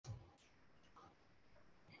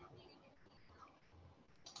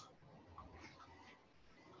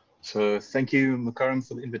So thank you, Mukaram,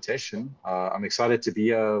 for the invitation. I'm excited to be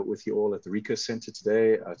here with you all at the Recurse Center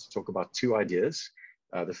today to talk about two ideas.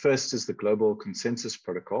 The first is the global consensus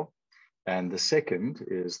protocol, and the second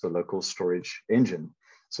is the local storage engine.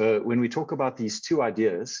 So when we talk about these two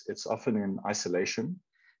ideas, it's often in isolation.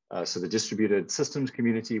 So the distributed systems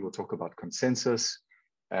community will talk about consensus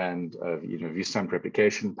and Viewstamped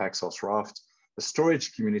Replication, Paxos, RAFT. The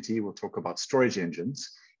storage community will talk about storage engines.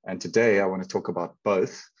 And today I want to talk about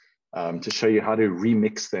both to show you how to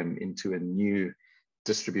remix them into a new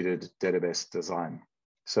distributed database design.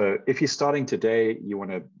 So if you're starting today, you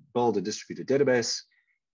want to build a distributed database,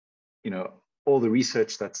 all the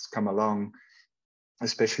research that's come along,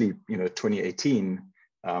 especially 2018,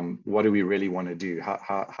 what do we really want to do?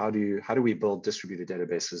 How do we build distributed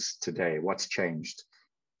databases today? What's changed?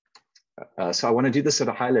 So I want to do this at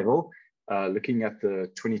a high level, looking at the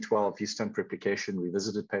 2012 Viewstamped Replication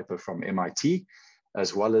Revisited paper from MIT,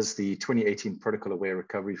 as well as the 2018 Protocol-Aware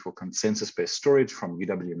Recovery for Consensus-Based Storage from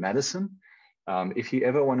UW-Madison. If you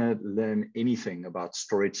ever want to learn anything about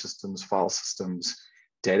storage systems, file systems,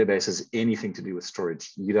 databases, anything to do with storage,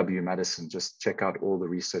 UW-Madison, just check out all the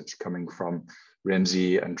research coming from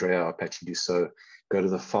Remzi, Andrea, Apache Dusso. Go to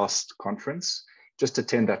the FAST conference. Just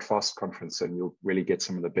attend that FAST conference and you'll really get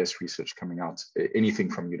some of the best research coming out. Anything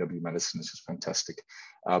from UW-Madison is just fantastic.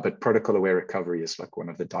 But Protocol-Aware Recovery is like one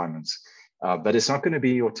of the diamonds. But it's not going to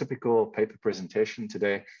be your typical paper presentation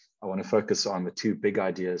today. I want to focus on the two big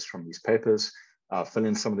ideas from these papers, fill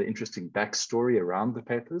in some of the interesting backstory around the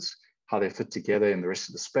papers, how they fit together in the rest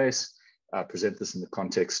of the space, present this in the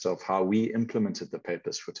context of how we implemented the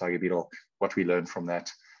papers for TigerBeetle, what we learned from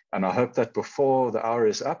that. And I hope that before the hour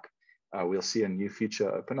is up, we'll see a new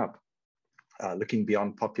future open up. Looking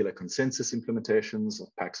beyond popular consensus implementations of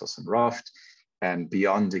Paxos and RAFT, and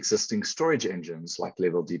beyond existing storage engines like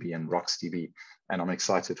LevelDB and RocksDB. And I'm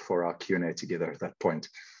excited for our Q&A together at that point.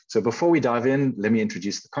 So before we dive in, let me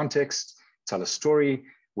introduce the context, tell a story,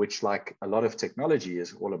 which like a lot of technology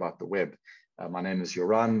is all about the web. My name is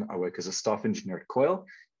Joran. I work as a staff engineer at Coil.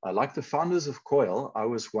 Like the founders of Coil, I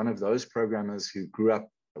was one of those programmers who grew up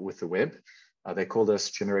with the web. They called us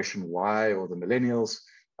Generation Y or the millennials,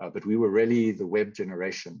 but we were really the web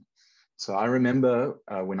generation. So I remember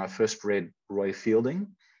when I first read Roy Fielding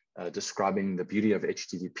describing the beauty of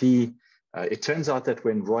HTTP. It turns out that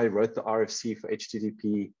when Roy wrote the RFC for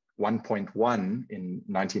HTTP 1.1 in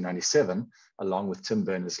 1997, along with Tim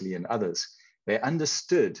Berners-Lee and others, they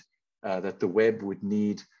understood that the web would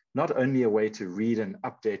need not only a way to read and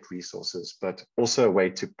update resources, but also a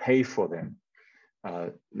way to pay for them.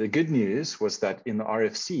 The good news was that in the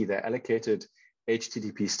RFC, they allocated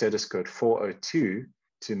HTTP status code 402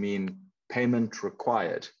 to mean payment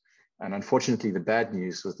required. And unfortunately, the bad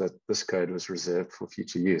news was that this code was reserved for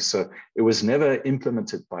future use. So it was never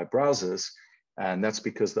implemented by browsers. And that's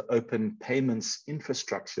because the open payments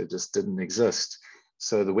infrastructure just didn't exist.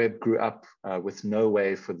 So the web grew up with no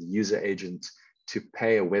way for the user agent to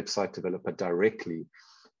pay a website developer directly.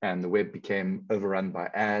 And the web became overrun by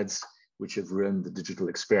ads, which have ruined the digital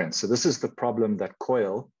experience. So this is the problem that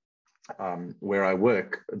Coil, where I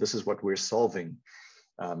work, this is what we're solving.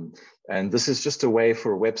 And this is just a way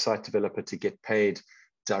for a website developer to get paid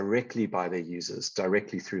directly by their users,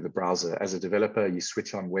 directly through the browser. As a developer, you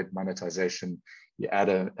switch on web monetization, you add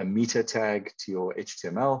a meta tag to your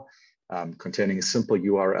HTML containing a simple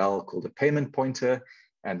URL called a payment pointer.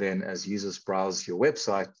 And then as users browse your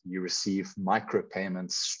website, you receive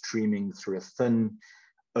micropayments streaming through a thin,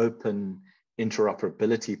 open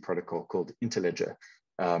interoperability protocol called Interledger.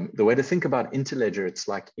 The way to think about Interledger, it's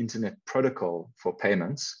like internet protocol for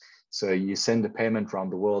payments. So you send a payment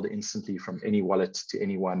around the world instantly from any wallet to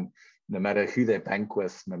anyone, no matter who they bank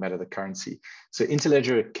with, no matter the currency. So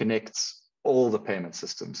Interledger connects all the payment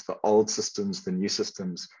systems, the old systems, the new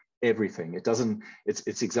systems, everything.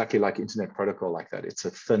 It's exactly like internet protocol like that. It's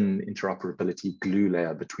a thin interoperability glue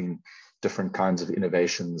layer between different kinds of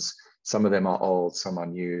innovations. Some of them are old, some are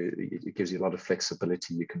new. It gives you a lot of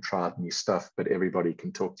flexibility. You can try out new stuff, but everybody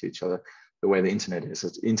can talk to each other the way the internet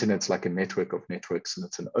is. Internet's like a network of networks, and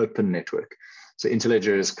it's an open network. So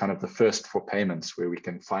Interledger is kind of the first for payments, where we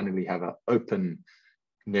can finally have an open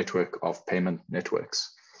network of payment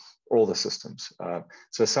networks, all the systems.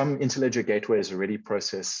 So some Interledger gateways already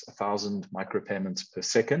process 1,000 micropayments per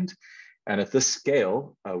second. And at this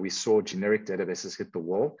scale, we saw generic databases hit the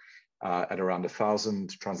wall at around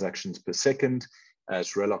 1,000 transactions per second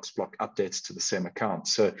as Rolex block updates to the same account.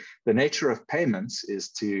 So the nature of payments is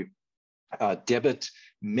to debit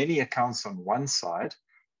many accounts on one side,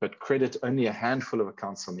 but credit only a handful of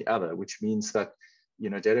accounts on the other, which means that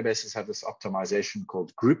databases have this optimization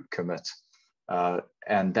called group commit,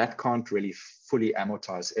 And that can't really fully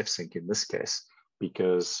amortize fsync in this case,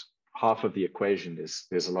 because half of the equation is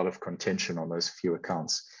there's a lot of contention on those few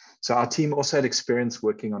accounts. So our team also had experience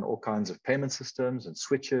working on all kinds of payment systems and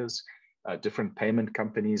switches, different payment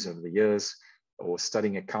companies over the years, or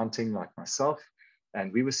studying accounting like myself.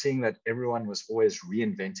 And we were seeing that everyone was always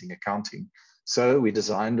reinventing accounting. So we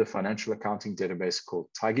designed a financial accounting database called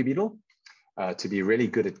TigerBeetle to be really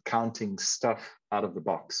good at counting stuff out of the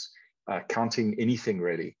box, counting anything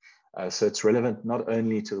really. So it's relevant not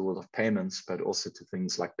only to the world of payments, but also to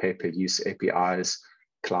things like pay-per-use APIs,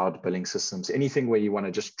 cloud billing systems, anything where you want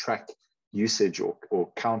to just track usage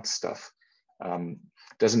or count stuff.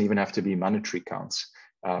 Doesn't even have to be monetary counts.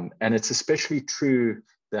 And it's especially true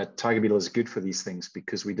that TigerBeetle is good for these things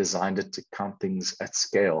because we designed it to count things at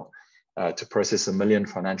scale, to process 1 million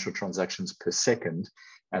financial transactions per second.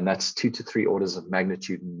 And that's 2 to 3 orders of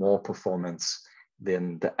magnitude more performance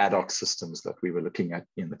than the ad hoc systems that we were looking at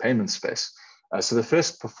in the payment space. So the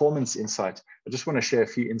first performance insight, I just want to share a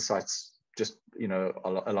few insights just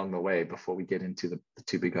along the way before we get into the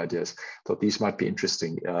 2 big ideas. Thought these might be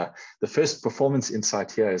interesting. The first performance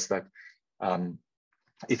insight here is that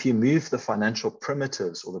if you move the financial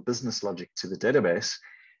primitives or the business logic to the database,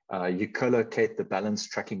 you co-locate the balance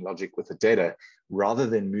tracking logic with the data rather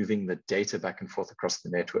than moving the data back and forth across the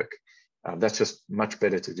network. That's just much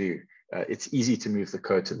better to do. It's easy to move the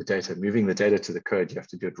code to the data. Moving the data to the code, you have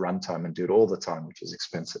to do it runtime and do it all the time, which is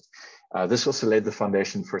expensive. This also laid the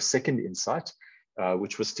foundation for a second insight,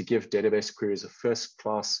 which was to give database queries a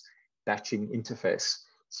first-class batching interface.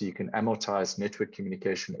 So you can amortize network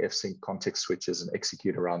communication, fsync context switches, and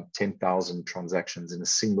execute around 10,000 transactions in a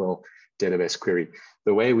single database query.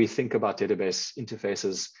 The way we think about database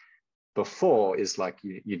interfaces before is like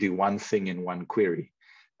you do one thing in one query.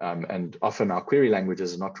 And often our query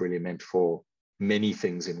languages are not really meant for many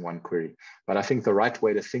things in one query. But I think the right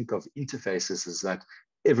way to think of interfaces is that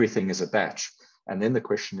everything is a batch. And then the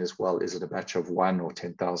question is, well, is it a batch of 1 or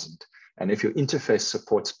 10,000? And if your interface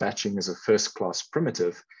supports batching as a first-class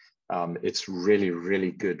primitive, it's really,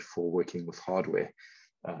 really good for working with hardware.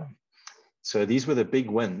 So these were the big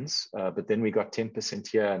wins, but then we got 10%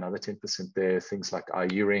 here, another 10% there, things like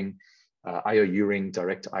IO ring,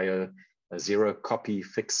 direct IO, zero copy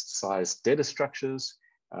fixed size data structures.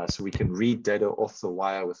 So we can read data off the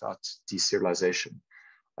wire without deserialization,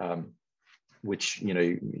 which,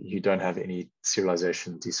 you don't have any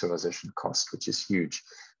deserialization cost, which is huge.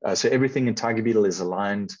 So everything in TigerBeetle is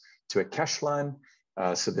aligned to a cache line.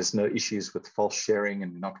 So there's no issues with false sharing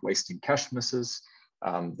and not wasting cache misses.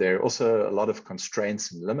 There are also a lot of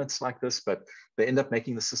constraints and limits like this, but they end up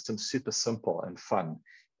making the system super simple and fun,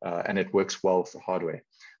 and it works well with the hardware.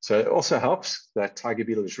 So it also helps that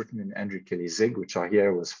TigerBeetle is written in Andrew Kelly's Zig, which I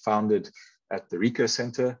hear was founded at the Recurse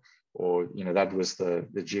Center, or that was the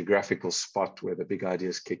geographical spot where the big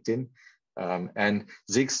ideas kicked in. And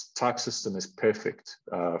Zig's type system is perfect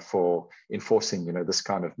for enforcing this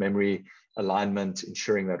kind of memory alignment,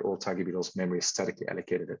 ensuring that all TigerBeetle's memory is statically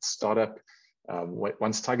allocated at startup.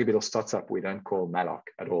 Once TigerBeetle starts up, we don't call malloc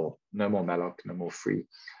at all. No more malloc, no more free.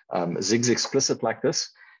 Zig's explicit like this.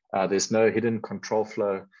 There's no hidden control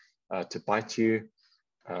flow to bite you,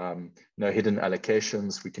 no hidden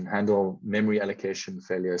allocations. We can handle memory allocation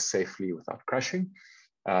failures safely without crashing.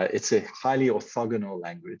 It's a highly orthogonal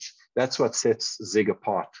language. That's what sets Zig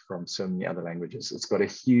apart from so many other languages. It's got a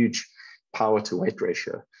huge power to weight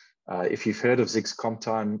ratio. If you've heard of Zig's comp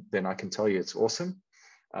time, then I can tell you it's awesome.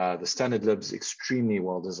 The standard lib's extremely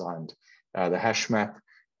well designed. The hash map,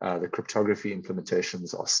 the cryptography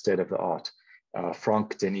implementations are state of the art.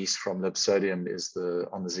 Frank Denise from LibSodium is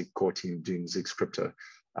on the Zig core team doing Zig's crypto.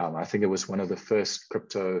 I think it was one of the first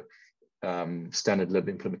crypto standard lib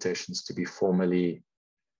implementations to be formally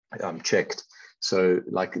checked. So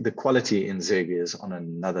like the quality in Zig is on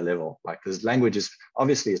another level. Like this language is,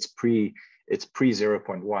 obviously it's pre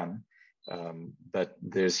 0.1, but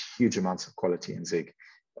there's huge amounts of quality in Zig.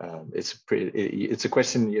 It's a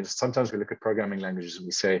question, sometimes we look at programming languages and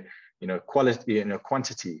we say, quality,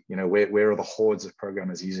 quantity, where are the hordes of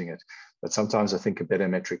programmers using it? But sometimes I think a better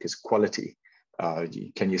metric is quality.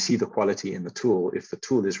 Can you see the quality in the tool? If the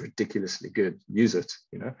tool is ridiculously good, use it,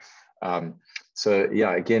 So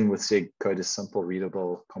yeah, again, with Zig, code is simple,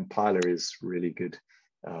 readable, compiler is really good.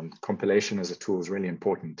 Compilation as a tool is really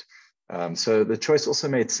important. So the choice also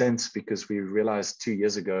made sense because we realized 2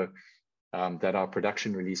 years ago that our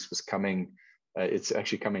production release was coming. It's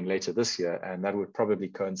actually coming later this year, and that would probably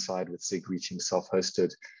coincide with Zig reaching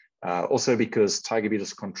self-hosted. Also because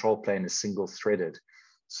TigerBeetle's control plane is single-threaded.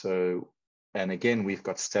 So, and again, we've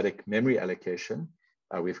got static memory allocation.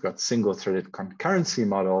 We've got single-threaded concurrency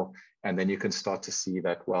model, And then you can start to see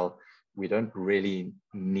that, well, we don't really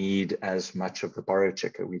need as much of the borrow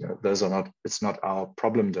checker. We don't, those are not, it's not our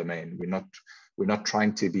problem domain. We're not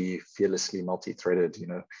trying to be fearlessly multi-threaded, you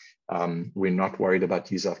know. We're not worried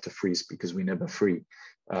about use after freeze because we never free.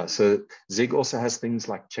 So Zig also has things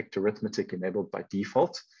like checked arithmetic enabled by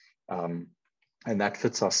default. And that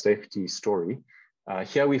fits our safety story.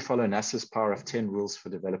 Here we follow NASA's power of 10 rules for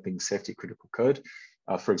developing safety critical code.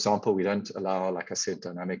 For example, we don't allow, like I said,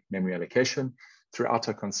 dynamic memory allocation. Throughout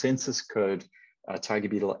our consensus code,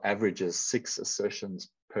 TigerBeetle averages 6 assertions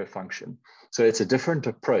per function. So it's a different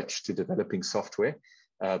approach to developing software,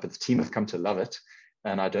 but the team have come to love it.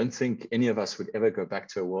 And I don't think any of us would ever go back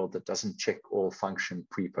to a world that doesn't check all function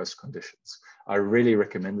pre-post conditions. I really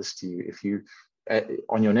recommend this to you. If you,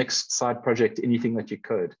 on your next side project, anything that you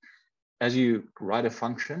code, as you write a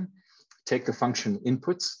function, take the function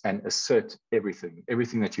inputs and assert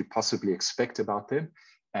everything that you possibly expect about them,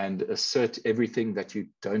 and assert everything that you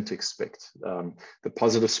don't expect. The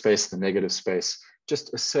positive space, the negative space,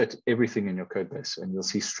 just assert everything in your code base, and you'll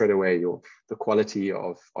see straight away the quality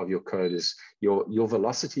of your code is, your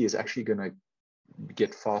velocity is actually going to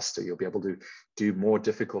get faster. You'll be able to do more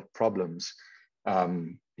difficult problems.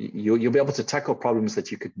 You'll be able to tackle problems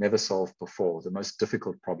that you could never solve before, the most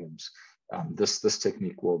difficult problems. This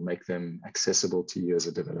technique will make them accessible to you as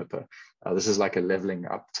a developer. This is like a leveling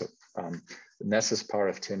up tip. NASA's power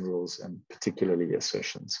of 10 rules, and particularly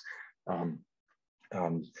assertions.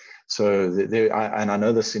 So and I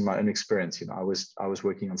know this in my own experience. You know, I was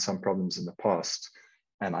working on some problems in the past,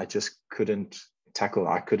 and I just couldn't tackle.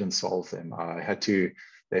 I couldn't solve them. I had to.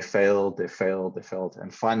 They failed,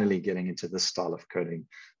 and finally getting into this style of coding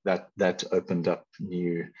that opened up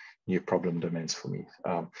new problem domains for me.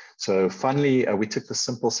 So finally, we took the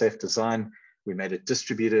simple, safe design. We made it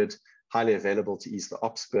distributed, highly available to ease the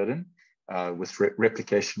ops burden, with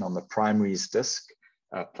replication on the primaries disk,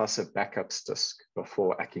 plus a backups disk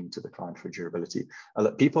before acting to the client for durability.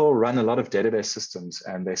 People run a lot of database systems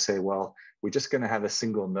and they say, well, we're just going to have a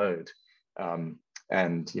single node.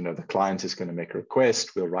 And you know, the client is going to make a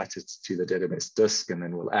request, we'll write it to the database disk, and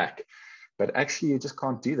then we'll act. But actually, you just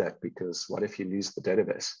can't do that, because what if you lose the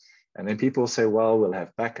database? And then people say, well, we'll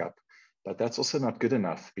have backup. But that's also not good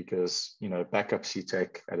enough, because you know, backups you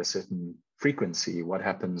take at a certain frequency. What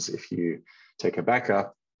happens if you take a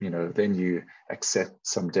backup? You know, then you accept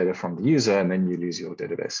some data from the user, and then you lose your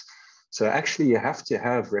database. So actually, you have to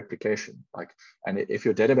have replication. And if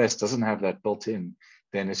your database doesn't have that built in,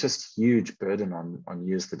 then it's just a huge burden on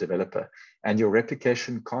you as the developer. And your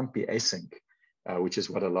replication can't be async, which is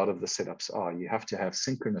what a lot of the setups are. You have to have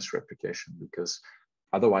synchronous replication, because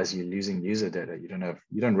otherwise you're losing user data.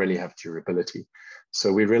 You don't really have durability.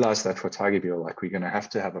 So we realized that for TigerBeetle, like, we're going to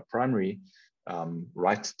have a primary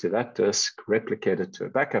write to that disk, replicate it to a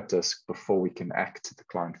backup disk before we can act to the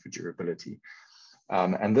client for durability.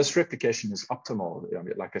 And this replication is optimal. I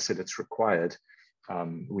mean, like I said, it's required.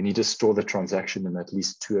 We need to store the transaction in at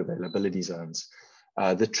least 2 availability zones.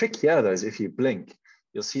 The trick here, though, is if you blink,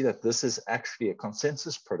 you'll see that this is actually a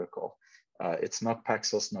consensus protocol. It's not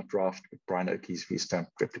Paxos, not RAFT, but Brian Oakey's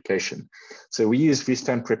Viewstamped Replication. So we use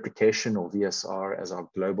Viewstamped Replication, or VSR, as our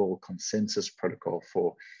global consensus protocol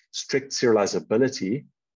for strict serializability,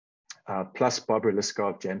 plus Barbara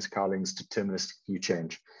Liskov, James Cowling's deterministic view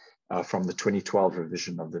change from the 2012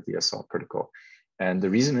 revision of the VSR protocol. And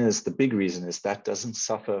the big reason is that doesn't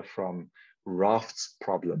suffer from RAFT's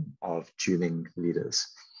problem of dueling leaders.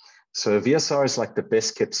 So VSR is like the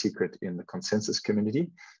best kept secret in the consensus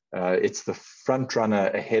community. It's the front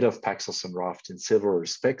runner ahead of Paxos and RAFT in several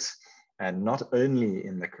respects, and not only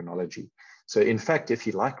in the chronology. So in fact, if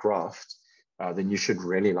you like RAFT, then you should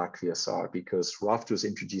really like VSR, because RAFT was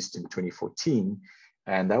introduced in 2014,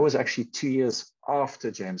 and that was actually 2 years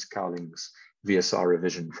after James Cowling's VSR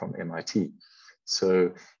revision from MIT.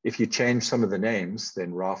 So if you change some of the names,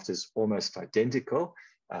 then RAFT is almost identical,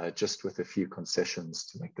 just with a few concessions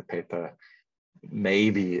to make the paper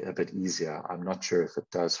maybe a bit easier. I'm not sure if it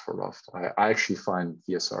does for RAFT. I actually find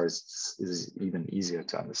VSR is even easier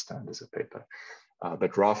to understand as a paper.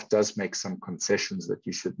 But RAFT does make some concessions that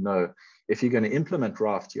you should know. If you're going to implement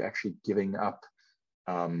RAFT, you're actually giving up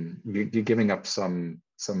you're giving up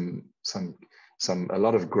a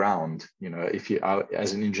lot of ground. You know,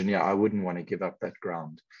 as an engineer, I wouldn't want to give up that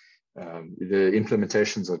ground. The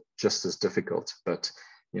implementations are just as difficult, but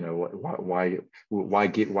you know, why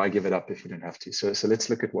give it up if you don't have to? So let's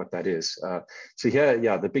look at what that is. So here,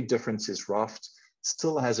 yeah, the big difference is RAFT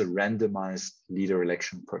still has a randomized leader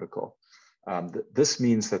election protocol. This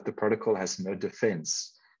means that the protocol has no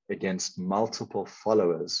defense against multiple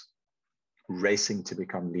followers racing to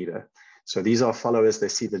become leader. So these are followers, they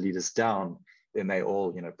see the leaders down, then they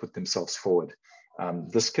all, put themselves forward.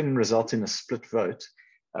 This can result in a split vote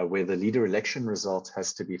where the leader election result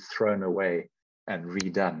has to be thrown away and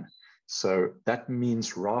redone. So that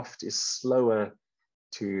means RAFT is slower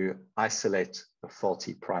to isolate the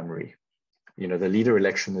faulty primary. The leader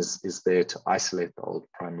election is there to isolate the old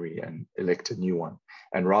primary and elect a new one.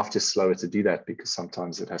 And RAFT is slower to do that because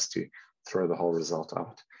sometimes it has to throw the whole result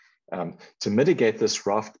out. To mitigate this,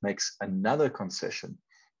 RAFT makes another concession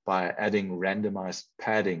by adding randomized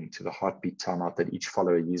padding to the heartbeat timeout that each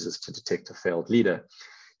follower uses to detect a failed leader.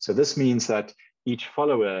 So this means that each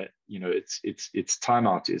follower, its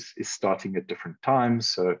timeout is starting at different times.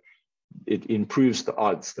 So it improves the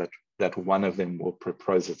odds that one of them will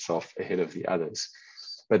propose itself ahead of the others.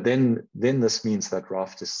 But then this means that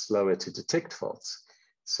RAFT is slower to detect faults.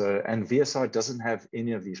 So, and VSR doesn't have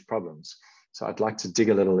any of these problems. So I'd like to dig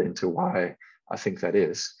a little into why I think that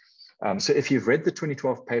is. So if you've read the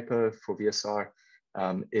 2012 paper for VSR,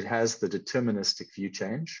 it has the deterministic view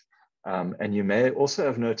change. And you may also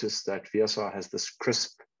have noticed that VSR has this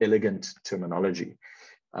crisp, elegant terminology.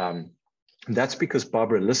 That's because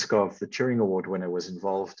Barbara Liskov, the Turing Award winner, was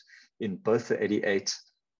involved in both the 88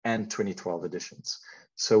 and 2012 editions.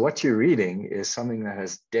 So what you're reading is something that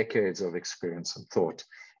has decades of experience and thought.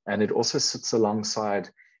 And it also sits alongside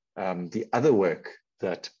the other work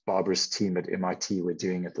that Barbara's team at MIT were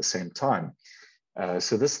doing at the same time.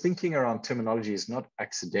 So this thinking around terminology is not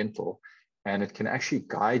accidental, and it can actually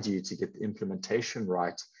guide you to get the implementation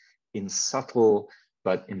right in subtle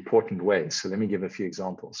but important ways. So let me give a few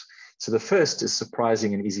examples. So the first is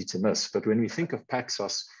surprising and easy to miss, but when we think of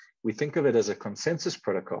Paxos, we think of it as a consensus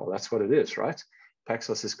protocol. That's what it is, right?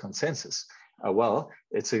 Paxos is consensus. Well,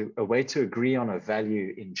 it's a way to agree on a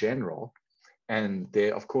value in general. And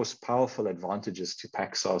there are, of course, powerful advantages to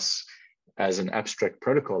Paxos as an abstract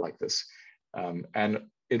protocol like this. And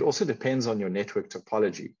it also depends on your network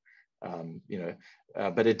topology,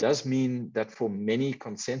 but it does mean that for many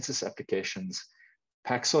consensus applications,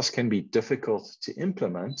 Paxos can be difficult to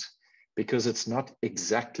implement because it's not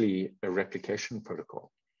exactly a replication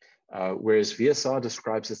protocol. Whereas VSR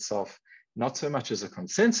describes itself not so much as a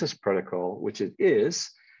consensus protocol, which it is,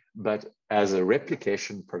 but as a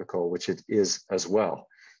replication protocol, which it is as well.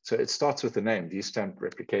 So it starts with the name, Viewstamped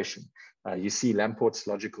Replication. You see Lamport's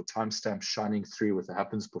logical timestamp shining through with the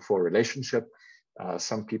happens before relationship.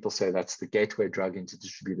 Some people say that's the gateway drug into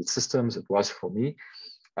distributed systems. It was for me.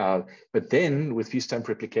 But then with Viewstamped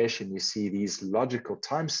Replication, you see these logical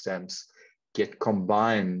timestamps get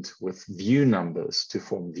combined with view numbers to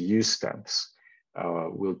form view stamps.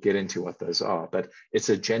 We'll get into what those are, but it's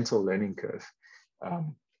a gentle learning curve.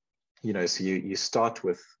 So you start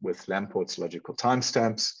with Lamport's logical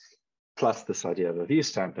timestamps plus this idea of a view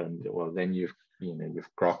stamp, and well, then you've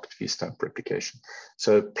grokked Viewstamped Replication.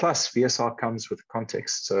 So plus VSR comes with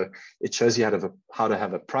context. So it shows you how to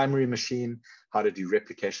have a primary machine, how to do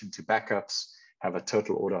replication to backups, have a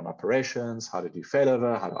total order on operations, how to do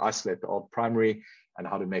failover, how to isolate the old primary, and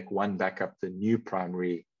how to make one backup the new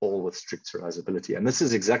primary, all with strict serializability. And this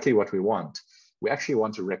is exactly what we want. We actually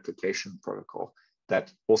want a replication protocol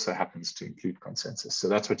that also happens to include consensus. So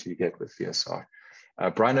that's what you get with VSR.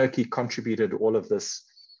 Brian Oakey contributed all of this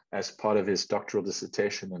as part of his doctoral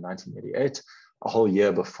dissertation in 1988, a whole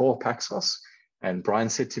year before Paxos. And Brian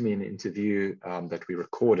said to me in an interview that we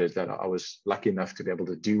recorded that I was lucky enough to be able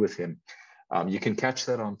to do with him. You can catch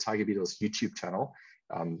that on TigerBeetle's YouTube channel,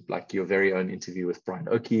 like your very own interview with Brian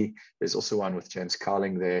Oakey. There's also one with James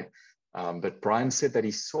Carling there. But Brian said that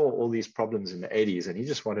he saw all these problems in the 80s and he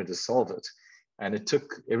just wanted to solve it. And it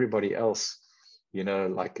took everybody else,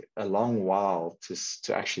 like a long while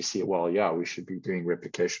to actually see, well, yeah, we should be doing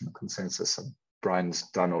replication and consensus. And Brian's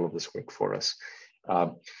done all of this work for us.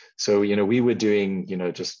 So, we were doing,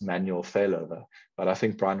 just manual failover, but I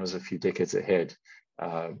think Brian was a few decades ahead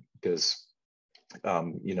because,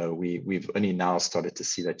 we've only now started to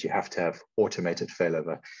see that you have to have automated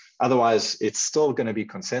failover. Otherwise, it's still going to be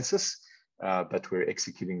consensus, but we're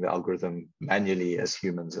executing the algorithm manually as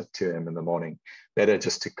humans at 2 a.m. in the morning. Better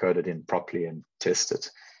just to code it in properly and test it.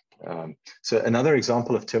 So another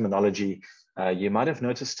example of terminology, you might have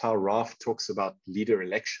noticed how RAFT talks about leader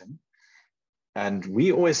election. And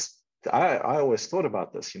I always thought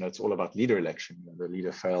about this, it's all about leader election. The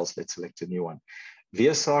leader fails, let's elect a new one.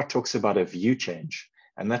 VSR talks about a view change,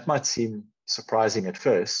 and that might seem surprising at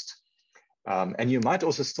first. And you might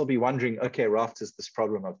also still be wondering, okay, RAFT has this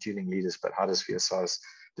problem of dueling leaders, but how does VSR's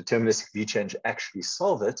deterministic view change actually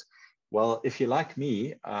solve it? Well, if you're like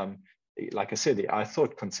me, like I said, I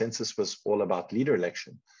thought consensus was all about leader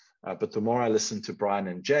election. But the more I listened to Brian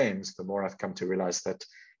and James, the more I've come to realize that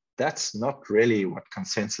that's not really what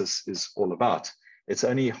consensus is all about. It's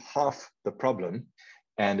only half the problem,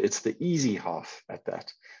 and it's the easy half at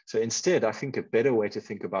that. So instead, I think a better way to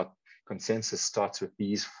think about consensus starts with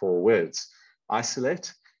these 4 words.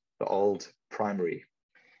 Isolate the old primary.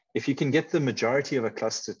 If you can get the majority of a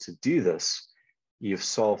cluster to do this, you've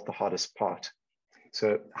solved the hardest part.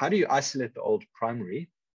 So how do you isolate the old primary?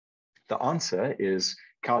 The answer is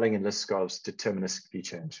Cowling and Liskov's deterministic view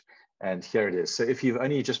change. And here it is. So if you've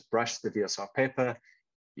only just brushed the VSR paper,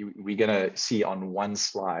 we're going to see on one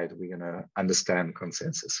slide, we're going to understand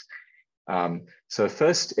consensus. So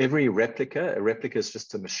first, every replica, a replica is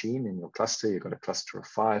just a machine in your cluster. You've got a cluster of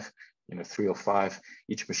 5, 3 or 5.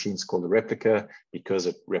 Each machine is called a replica because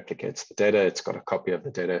it replicates the data. It's got a copy of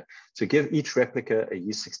the data. So give each replica a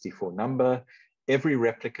U64 number. Every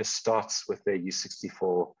replica starts with their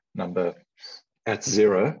U64 number at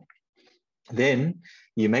 0. Then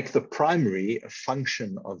you make the primary a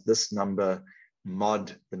function of this number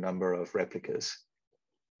mod the number of replicas.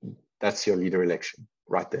 That's your leader election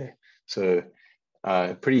right there. So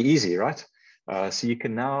pretty easy, right? So you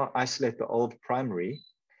can now isolate the old primary.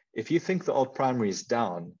 If you think the old primary is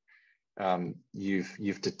down,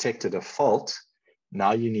 you've detected a fault.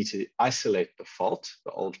 Now you need to isolate the fault,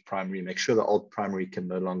 the old primary, make sure the old primary can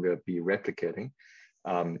no longer be replicating.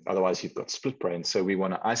 Otherwise, you've got split brain. So we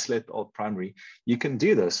want to isolate the old primary. You can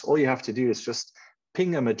do this. All you have to do is just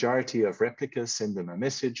ping a majority of replicas, send them a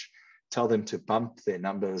message, tell them to bump their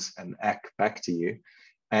numbers and ACK back to you.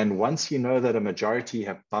 And once you know that a majority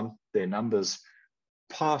have bumped their numbers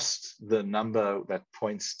past the number that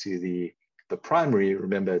points to the primary,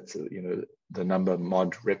 remember, it's, the number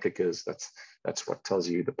mod replicas, that's what tells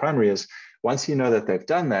you the primary is. Once you know that they've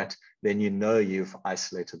done that, then you know you've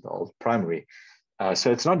isolated the old primary. So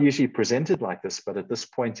it's not usually presented like this, but at this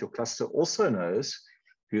point, your cluster also knows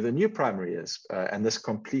who the new primary is. And this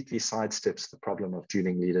completely sidesteps the problem of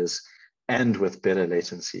dueling leaders and with better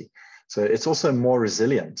latency. So it's also more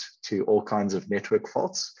resilient to all kinds of network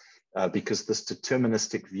faults because this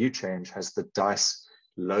deterministic view change has the dice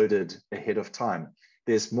loaded ahead of time.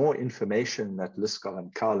 There's more information that Liskov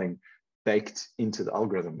and Cowling baked into the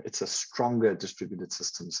algorithm. It's a stronger distributed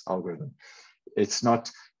systems algorithm. It's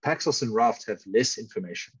not, Paxos and RAFT have less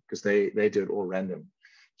information because they do it all random.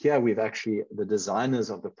 Here we've actually, the designers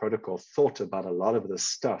of the protocol thought about a lot of this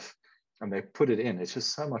stuff and they put it in. It's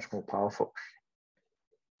just so much more powerful.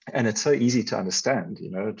 And it's so easy to understand,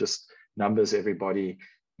 just numbers, everybody,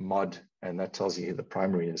 mod, and that tells you who the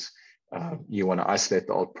primary is. You want to isolate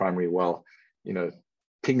the old primary well,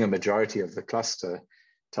 ping a majority of the cluster,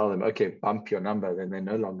 tell them, okay, bump your number, then they're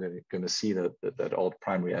no longer going to see that old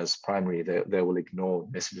primary as primary. They will ignore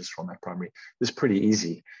messages from that primary. It's pretty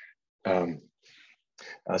easy.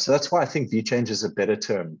 So that's why I think view change is a better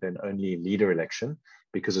term than only leader election,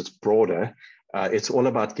 because it's broader. It's all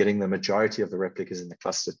about getting the majority of the replicas in the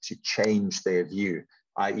cluster to change their view,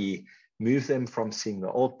 i.e. move them from seeing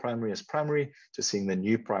the old primary as primary to seeing the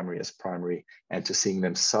new primary as primary and to seeing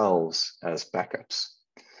themselves as backups.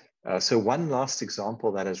 So one last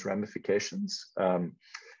example that has ramifications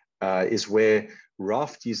is where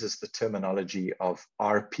RAFT uses the terminology of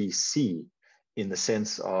RPC in the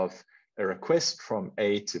sense of a request from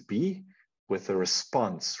A to B with a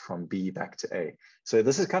response from B back to A. So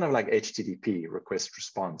this is kind of like HTTP, request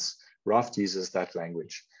response. RAFT uses that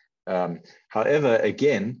language. However,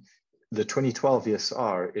 again, the 2012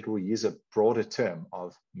 VSR, it will use a broader term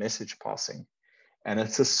of message passing. And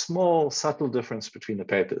it's a small, subtle difference between the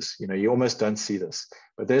papers. You almost don't see this,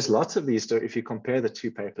 but there's lots of these. If you compare the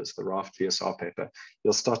two papers, the RAFT VSR paper,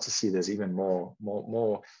 you'll start to see there's even more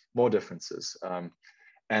differences.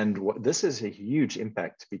 And this is a huge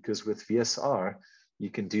impact because with VSR, you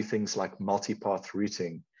can do things like multipath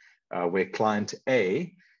routing, where client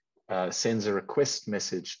A sends a request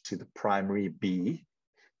message to the primary B.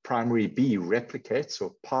 Primary B replicates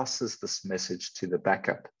or passes this message to the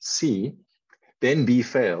backup C. Then B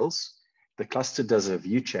fails. The cluster does a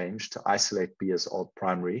view change to isolate B as old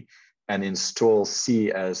primary and install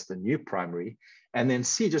C as the new primary. And then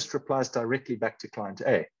C just replies directly back to client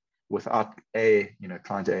A without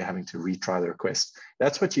client A having to retry the request.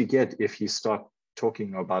 That's what you get if you start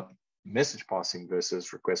talking about message passing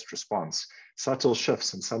versus request response. Subtle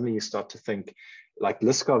shifts, and suddenly you start to think, like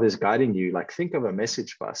Liskov is guiding you, like think of a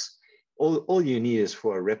message bus. All you need is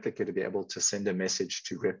for a replica to be able to send a message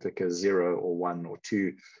to replica 0 or 1 or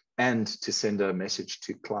 2, and to send a message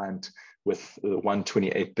to client with the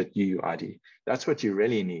 128-bit UUID. That's what you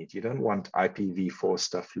really need. You don't want IPv4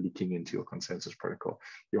 stuff leaking into your consensus protocol.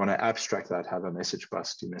 You want to abstract that, have a message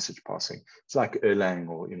bus, do message passing. It's like Erlang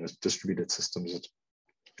or distributed systems.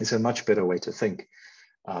 It's a much better way to think.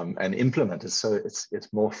 and implement it. So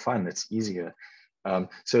it's more fun, it's easier.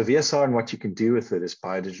 So VSR and what you can do with it is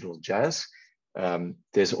biodigital jazz.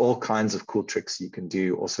 There's all kinds of cool tricks you can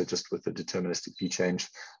do also just with the deterministic view change.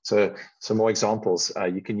 So some more examples.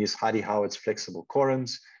 You can use Heidi Howard's flexible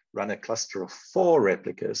quorums, run a cluster of 4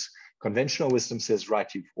 replicas. Conventional wisdom says,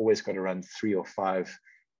 right, you've always got to run 3 or 5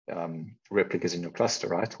 replicas in your cluster,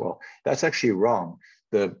 right? Well, that's actually wrong.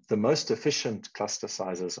 The most efficient cluster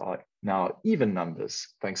sizes are now even numbers,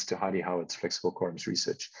 thanks to Heidi Howard's flexible quorums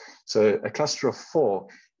research. So a cluster of 4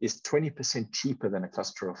 is 20% cheaper than a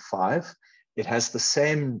cluster of 5. It has the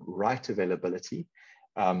same write availability.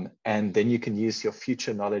 And then you can use your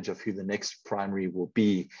future knowledge of who the next primary will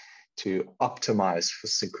be to optimize for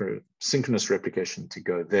synchronous replication to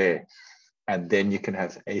go there. And then you can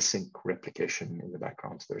have async replication in the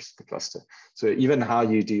background to the rest of the cluster. So even how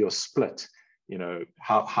you do your split, you know,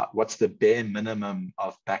 what's the bare minimum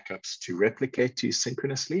of backups to replicate to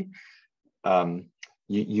synchronously?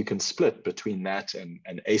 You can split between that and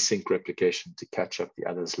async replication to catch up the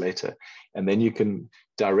others later. And then you can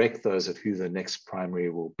direct those at who the next primary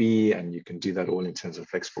will be. And you can do that all in terms of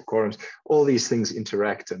flexible quorums. All these things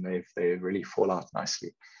interact and they really fall out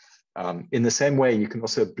nicely. In the same way, you can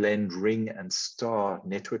also blend ring and star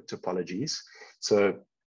network topologies. So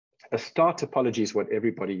a star topology is what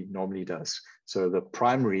everybody normally does. So the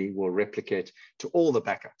primary will replicate to all the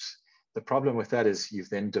backups. The problem with that is you've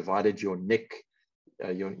then divided your NIC,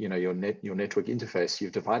 your network interface.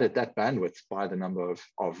 You've divided that bandwidth by the number of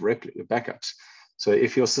backups. So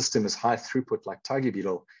if your system is high throughput like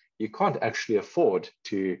TigerBeetle, you can't actually afford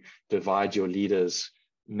to divide your leader's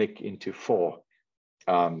NIC into 4.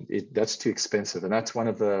 That's too expensive, and that's one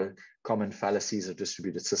of the common fallacies of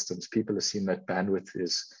distributed systems. People assume that bandwidth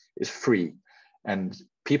is free, and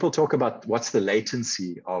people talk about what's the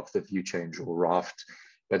latency of the view change or RAFT,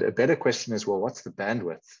 but a better question is, well, what's the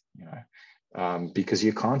bandwidth? You know, because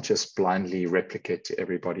you can't just blindly replicate to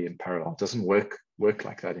everybody in parallel. It doesn't work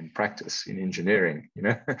like that in practice, in engineering, you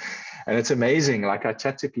know. And it's amazing. Like I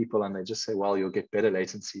chat to people and they just say, well, you'll get better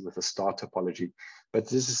latency with a star topology, but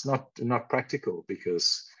this is not practical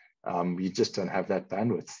because you just don't have that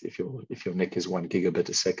bandwidth if your NIC is 1 gigabit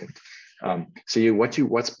a second. So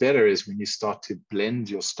what's better is when you start to blend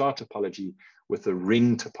your star topology with a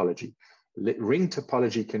ring topology. Ring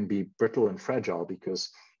topology can be brittle and fragile because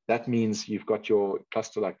that means you've got your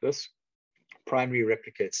cluster like this. Primary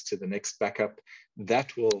replicates to the next backup.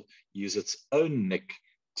 That will use its own NIC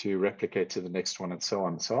to replicate to the next one, and so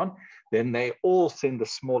on and so on. Then they all send the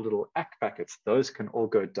small little ACK packets. Those can all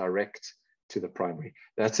go direct to the primary.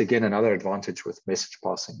 That's again another advantage with message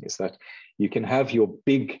passing, is that you can have your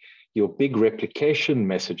big replication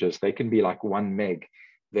messages. They can be like 1 meg.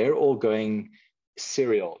 They're all going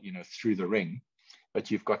serial, you know, through the ring,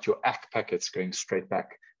 but you've got your ACK packets going straight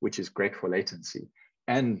back, which is great for latency.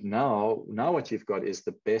 And now what you've got is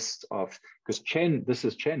the best of, because this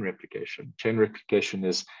is chain replication. Chain replication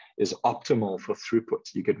is optimal for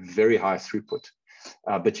throughput. You get very high throughput,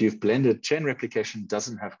 but you've blended. Chain replication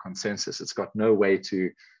doesn't have consensus. It's got no way to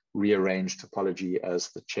rearrange topology as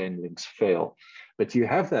the chain links fail, but you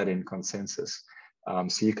have that in consensus.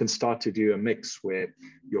 So you can start to do a mix where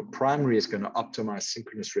your primary is going to optimize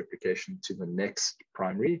synchronous replication to the next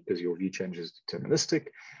primary because your view change is deterministic.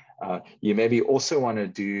 You maybe also want to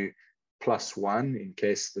do +1 in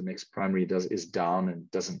case the next primary is down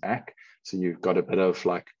and doesn't act. So you've got a bit of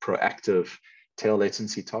like proactive tail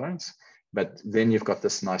latency tolerance, but then you've got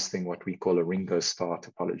this nice thing, what we call a Ringo star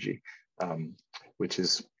topology, which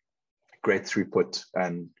is great throughput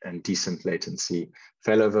and decent latency.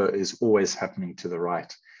 Failover is always happening to the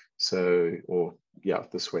right. So, or yeah,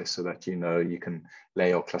 this way, so that you know you can lay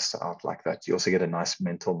your cluster out like that. You also get a nice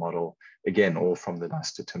mental model, again, all from the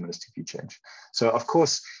nice deterministic view change. So of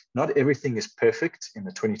course, not everything is perfect in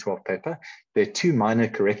the 2012 paper. There are 2 minor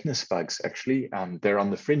correctness bugs, actually. They're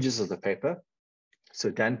on the fringes of the paper.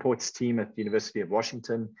 So Dan Port's team at the University of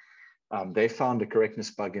Washington, they found a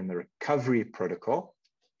correctness bug in the recovery protocol.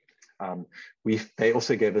 They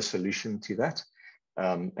also gave a solution to that.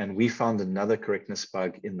 And we found another correctness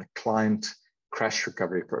bug in the client crash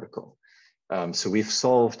recovery protocol. So we've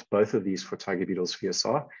solved both of these for TigerBeetle's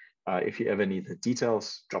VSR. If you ever need the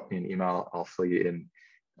details, drop me an email, I'll fill you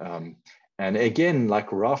in. And again,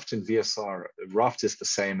 like RAFT and VSR, RAFT is the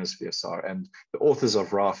same as VSR, and the authors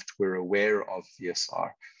of RAFT were aware of VSR.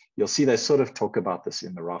 You'll see they sort of talk about this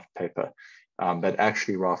in the RAFT paper, but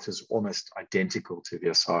actually RAFT is almost identical to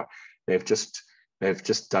VSR. They've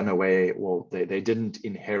just done away, well, they didn't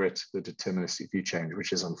inherit the deterministic view change,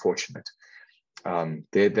 which is unfortunate.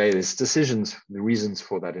 There's decisions, the reasons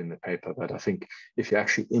for that in the paper, but I think if you're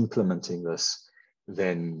actually implementing this,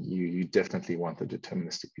 then you definitely want the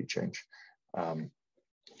deterministic view change.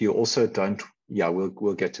 You also don't, yeah,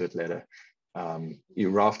 we'll get to it later.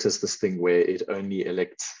 RAFT is this thing where it only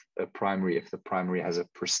elects a primary if the primary has a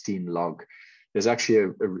pristine log. There's actually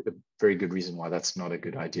a very good reason why that's not a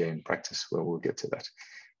good idea in practice. Well, we'll get to that.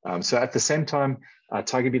 So at the same time,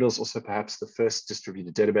 TigerBeetle is also perhaps the first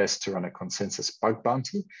distributed database to run a consensus bug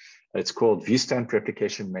bounty. It's called Viewstamped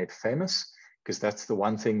Replication Made Famous, because that's the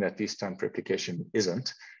one thing that Viewstamped Replication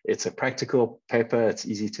isn't. It's a practical paper. It's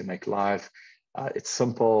easy to make live. It's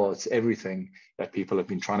simple. It's everything that people have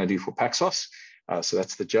been trying to do for Paxos. So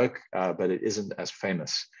that's the joke, but it isn't as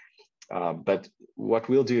famous. But what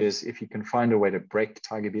we'll do is, if you can find a way to break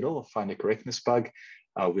TigerBeetle or find a correctness bug,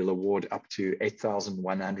 we'll award up to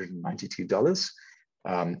 $8,192.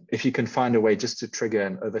 If you can find a way just to trigger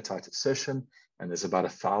an overtight assertion, and there's about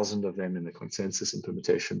 1,000 of them in the consensus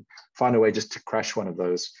implementation, find a way just to crash one of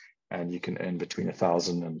those, and you can earn between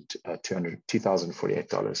 $1,000 and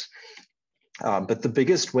 $2,048. But the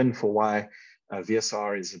biggest win for why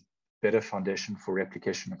VSR is a better foundation for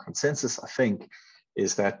replication and consensus, I think,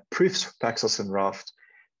 is that proofs, Paxos and RAFT,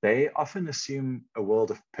 they often assume a world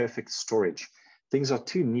of perfect storage. Things are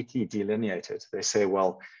too neatly delineated. They say,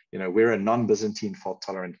 well, you know, we're a non-Byzantine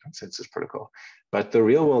fault-tolerant consensus protocol, but the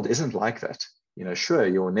real world isn't like that. You know, sure,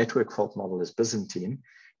 your network fault model is Byzantine,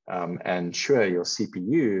 and sure, your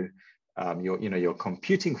CPU, your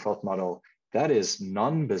computing fault model, that is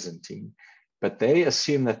non-Byzantine, but they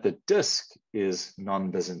assume that the disk is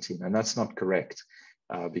non-Byzantine, and that's not correct,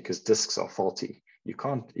 because disks are faulty. You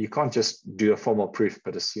can't just do a formal proof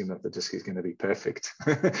but assume that the disk is going to be perfect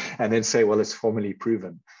and then say, well, it's formally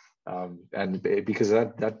proven, and because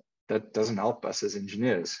that doesn't help us as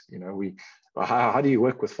engineers. You know, how do you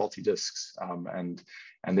work with faulty disks? And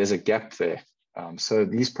there's a gap there. So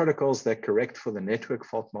these protocols, they're correct for the network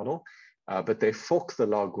fault model, but they fork the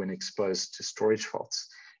log when exposed to storage faults.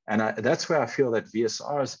 And that's where I feel that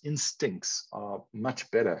VSR's instincts are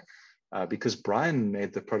much better. Because Brian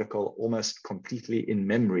made the protocol almost completely in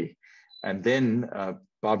memory. And then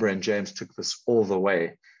Barbara and James took this all the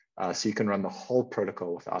way. So you can run the whole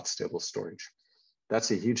protocol without stable storage.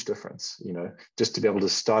 That's a huge difference, you know, just to be able to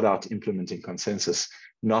start out implementing consensus,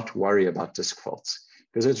 not worry about disk faults.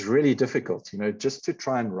 Because it's really difficult, you know, just to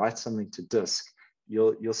try and write something to disk.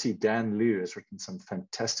 You'll see Dan Liu has written some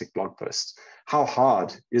fantastic blog posts. How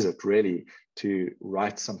hard is it really to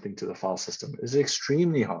write something to the file system? It's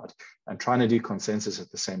extremely hard, and trying to do consensus at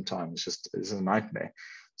the same time is a nightmare.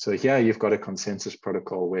 So here you've got a consensus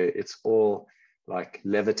protocol where it's all like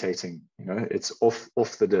levitating, you know, it's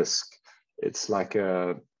off the disk. It's like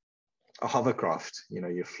a hovercraft, you know,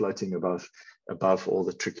 you're floating above all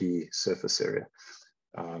the tricky surface area.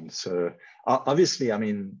 So obviously, I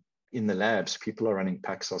mean, in the labs, people are running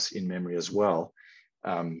Paxos in memory as well.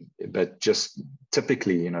 But just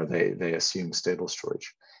typically, you know, they assume stable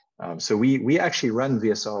storage. So we actually run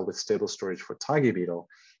VSR with stable storage for TigerBeetle,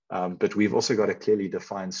 but we've also got a clearly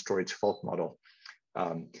defined storage fault model.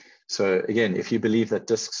 So again, if you believe that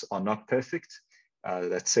disks are not perfect,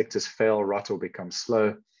 that sectors fail, rot, or become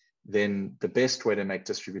slow, then the best way to make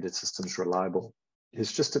distributed systems reliable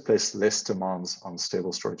is just to place less demands on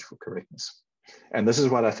stable storage for correctness. And this is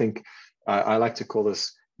what I think I like to call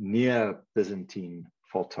this near Byzantine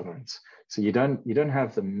fault tolerance. So you don't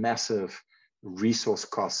have the massive resource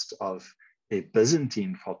cost of a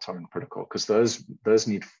Byzantine fault tolerant protocol, because those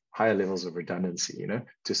need higher levels of redundancy, you know,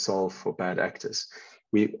 to solve for bad actors.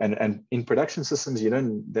 And in production systems,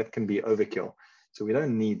 that can be overkill. So we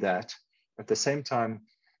don't need that. At the same time,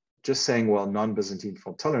 just saying, well, non-Byzantine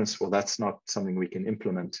fault tolerance, well, that's not something we can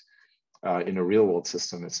implement in a real world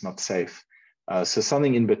system. It's not safe. So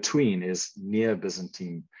something in between is near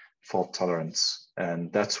Byzantine fault tolerance.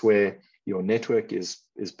 And that's where your network is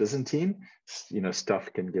Byzantine. You know,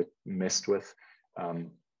 stuff can get messed with.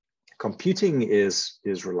 Computing is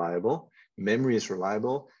reliable. Memory is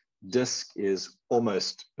reliable. Disk is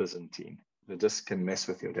almost Byzantine. The disk can mess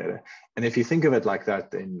with your data. And if you think of it like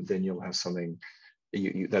that, then you'll have something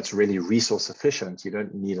that's really resource efficient. You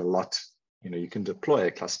don't need a lot. You know, you can deploy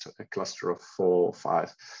a cluster of 4 or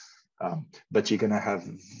 5. But you're going to have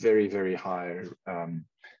very, very high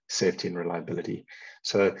safety and reliability.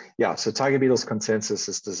 So yeah, so TigerBeetle's consensus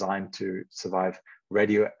is designed to survive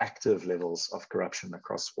radioactive levels of corruption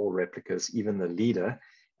across all replicas, even the leader,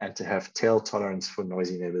 and to have tail tolerance for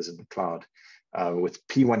noisy neighbors in the cloud, with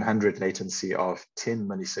P100 latency of 10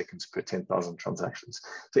 milliseconds per 10,000 transactions.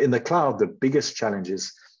 So in the cloud, the biggest challenge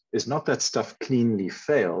is not that stuff cleanly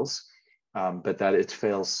fails, but that it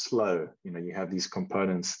fails slow. You know, you have these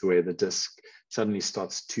components where the disk suddenly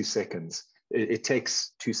starts 2 seconds it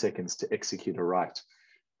takes 2 seconds to execute a write.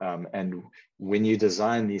 And when you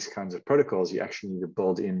design these kinds of protocols, you actually need to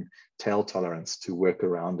build in tail tolerance to work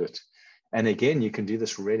around it. And again, you can do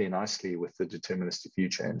this really nicely with the deterministic view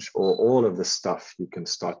change, or all of this stuff you can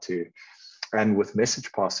start to, and with message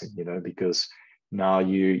passing, you know, because now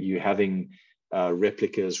you're having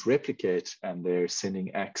replicas replicate, and they're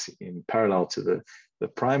sending ACKs in parallel to the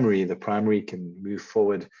primary. The primary can move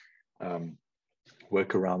forward,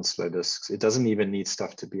 work around slow disks. It doesn't even need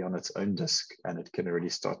stuff to be on its own disk, and it can already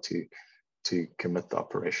start to commit the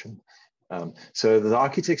operation. So the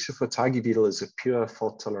architecture for TigerBeetle is a pure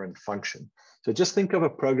fault-tolerant function. So just think of a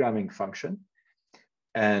programming function,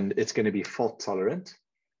 and it's going to be fault-tolerant,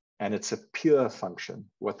 and it's a pure function.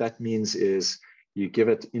 What that means is you give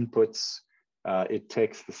it inputs, it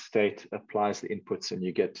takes the state, applies the inputs, and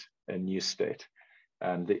you get a new state.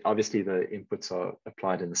 And obviously the inputs are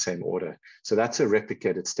applied in the same order. So that's a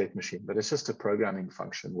replicated state machine, but it's just a programming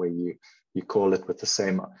function where you call it with the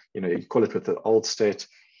same, you know, you call it with the old state,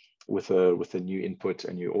 with a new input,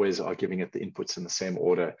 and you always are giving it the inputs in the same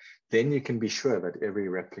order. Then you can be sure that every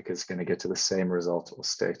replica is going to get to the same result or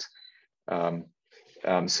state.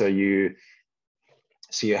 So you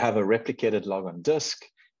have a replicated log on disk.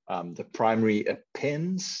 The primary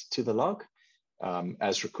appends to the log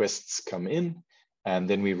as requests come in, and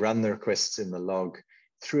then we run the requests in the log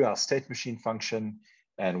through our state machine function,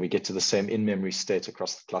 and we get to the same in-memory state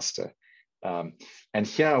across the cluster. And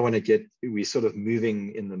here I want to get, we're sort of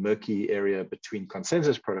moving in the murky area between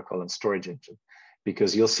consensus protocol and storage engine,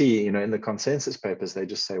 because you'll see, you know, in the consensus papers, they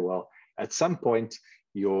just say, well, at some point,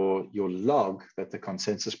 your log that the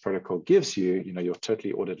consensus protocol gives you, you know, your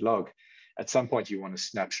totally ordered log, at some point you want to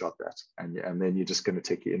snapshot that, and then you're just going to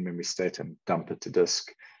take your in-memory state and dump it to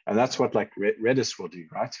disk. And that's what like Redis will do,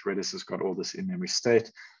 right? Redis has got all this in-memory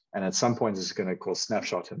state, and at some point it's going to call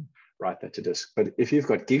snapshot and write that to disk. But if you've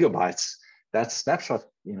got gigabytes, that snapshot,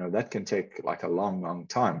 you know, that can take like a long, long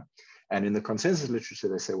time. And in the consensus literature,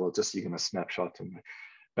 they say, well, just you're going to snapshot.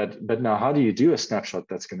 But now, how do you do a snapshot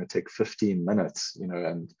that's going to take 15 minutes, you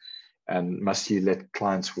know, and must you let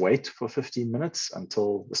clients wait for 15 minutes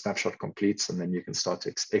until the snapshot completes, and then you can start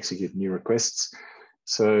to execute new requests?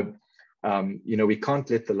 So, you know, we can't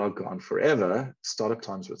let the log go on forever. Startup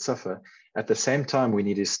times would suffer. At the same time, we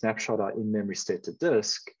need to snapshot our in-memory state to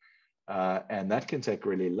disk, and that can take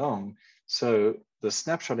really long. So the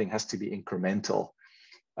snapshotting has to be incremental.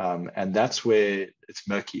 And that's where it's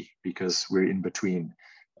murky, because we're in between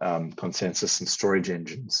consensus and storage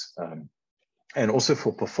engines. And also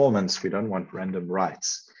for performance, we don't want random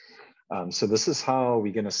writes. So this is how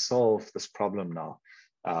we're going to solve this problem now.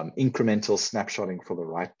 Incremental snapshotting for the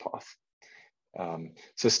write path.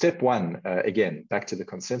 So step one, again, back to the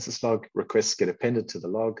consensus log, requests get appended to the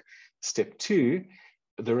log. Step two,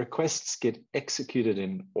 the requests get executed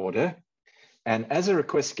in order. And as a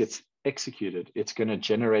request gets executed, it's going to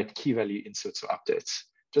generate key value inserts or updates.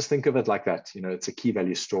 Just think of it like that. You know, it's a key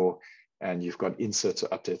value store, and you've got inserts or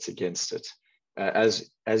updates against it.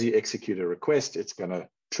 As you execute a request, it's going to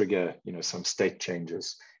trigger, you know, some state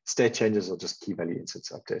changes. State changes are just key value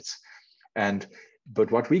inserts, updates.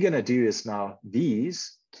 But what we're going to do is now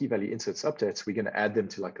these key value inserts, updates, we're going to add them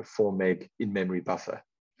to like a 4 meg in-memory buffer.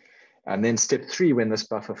 And then step three, when this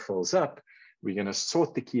buffer fills up, we're going to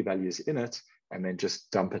sort the key values in it and then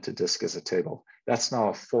just dump it to disk as a table. That's now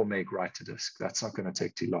a 4 meg write to disk. That's not going to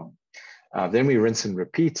take too long. Then we rinse and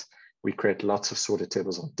repeat. We create lots of sorted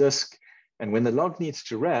tables on disk. And when the log needs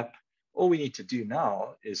to wrap, all we need to do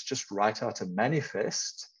now is just write out a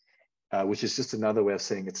manifest, which is just another way of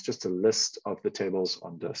saying it's just a list of the tables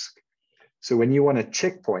on disk. So when you want to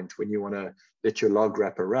checkpoint, when you want to let your log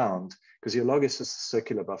wrap around, because your log is just a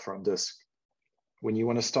circular buffer on disk, when you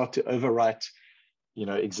want to start to overwrite, you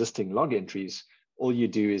know, existing log entries, all you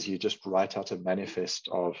do is you just write out a manifest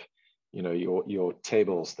of, you know, your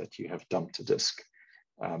tables that you have dumped to disk.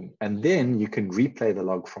 And then you can replay the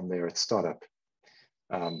log from there at startup.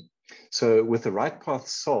 So with the write path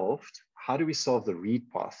solved, how do we solve the read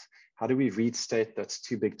path? How do we read state that's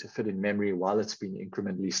too big to fit in memory while it's being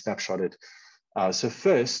incrementally snapshotted? So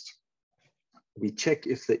first, we check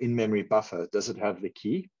if the in-memory buffer, does it have the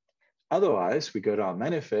key? Otherwise, we go to our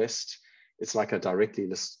manifest. It's like a directory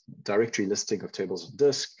listing of tables on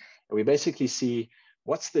disk. And we basically see,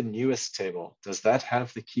 what's the newest table? Does that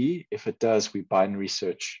have the key? If it does, we binary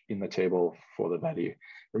search in the table for the value.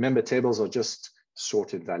 Remember, tables are just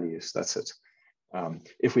sorted values. That's it.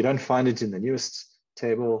 If we don't find it in the newest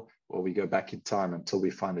table, well, we go back in time until we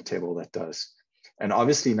find a table that does. And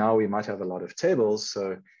obviously now we might have a lot of tables.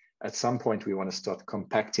 So at some point we want to start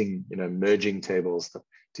compacting, you know, merging tables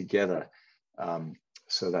together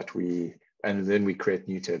so that we and then we create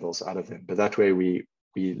new tables out of them. But that way we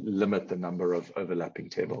limit the number of overlapping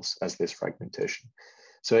tables as there's fragmentation.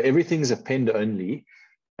 So everything's append only.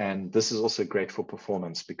 And this is also great for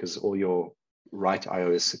performance because all your write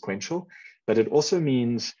IO is sequential, but it also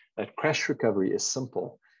means that crash recovery is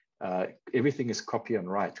simple. Everything is copy and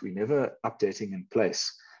write. We're never updating in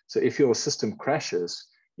place. So if your system crashes,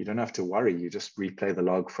 you don't have to worry. You just replay the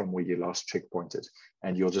log from where you last checkpointed,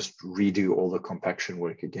 and you'll just redo all the compaction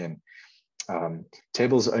work again.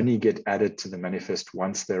 Tables only get added to the manifest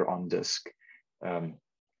once they're on disk.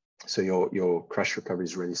 So your crash recovery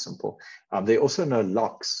is really simple. There are also no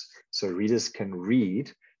locks, so readers can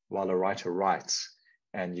read while a writer writes,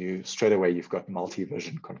 and you straight away you've got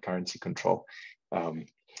multi-version concurrency control.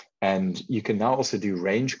 And you can now also do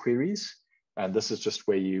range queries, and this is just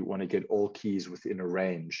where you want to get all keys within a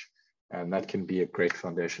range, and that can be a great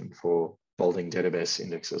foundation for building database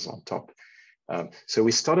indexes on top. So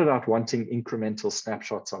we started out wanting incremental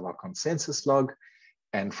snapshots of our consensus log.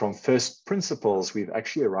 And from first principles, we've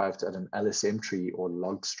actually arrived at an LSM tree, or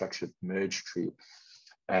log structured merge tree.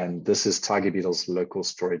 And this is TigerBeetle's local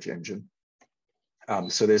storage engine.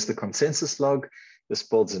 So there's the consensus log. This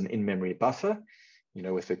builds an in-memory buffer,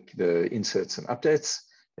 with the inserts and updates.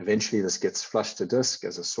 Eventually, this gets flushed to disk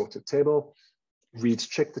as a sorted table. Reads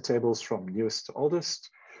check the tables from newest to oldest.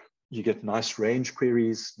 You get nice range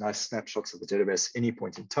queries, nice snapshots of the database any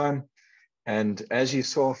point in time. And as you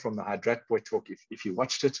saw from the Hydratboy talk, if you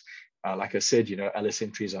watched it, like I said, LS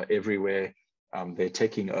entries are everywhere. They're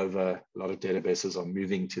taking over. A lot of databases are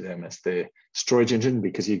moving to them as their storage engine,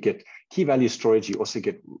 because you get key value storage. You also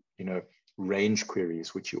get, range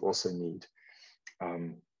queries, which you also need.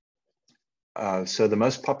 So the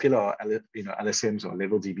most popular are, LSMs are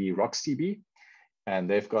LevelDB, RocksDB, and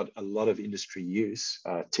they've got a lot of industry use.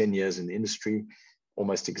 10 years in the industry.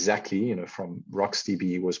 Almost exactly, from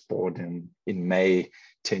RocksDB was born in May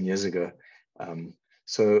 10 years ago.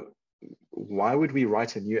 So why would we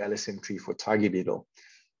write a new LSM tree for TigerBeetle?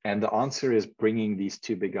 And the answer is bringing these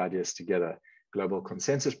two big ideas together: global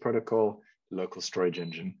consensus protocol, local storage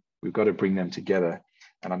engine. We've got to bring them together,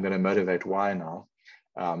 and I'm going to motivate why now.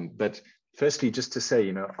 But firstly, just to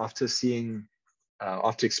say, after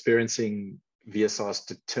experiencing VSR's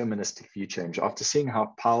deterministic view change, after seeing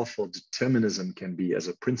how powerful determinism can be as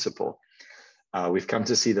a principle, we've come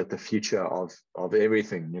to see that the future of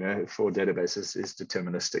everything, for databases is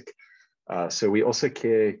deterministic. So we also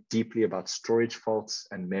care deeply about storage faults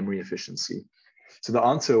and memory efficiency. So the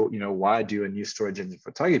answer, why do a new storage engine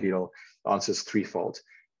for TigerBeetle? The answer is threefold.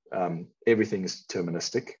 Everything is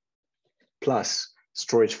deterministic, plus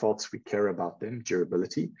storage faults, we care about them,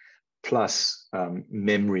 durability, plus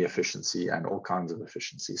memory efficiency and all kinds of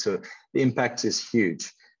efficiency. So the impact is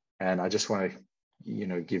huge. And I just want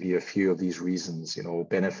to, give you a few of these reasons,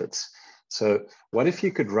 benefits. So what if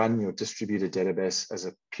you could run your distributed database as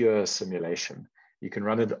a pure simulation? You can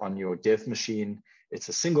run it on your dev machine. It's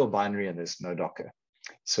a single binary and there's no Docker.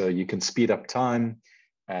 So you can speed up time,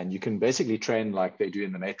 and you can basically train like they do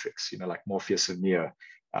in the Matrix, like Morpheus and Neo.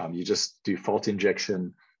 You just do fault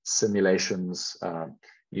injection, simulations.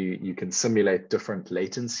 You can simulate different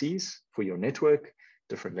latencies for your network,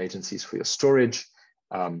 different latencies for your storage.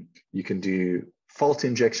 You can do fault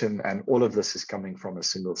injection, and all of this is coming from a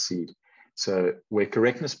single seed. So where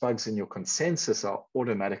correctness bugs in your consensus are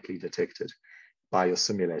automatically detected by your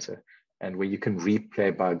simulator, and where you can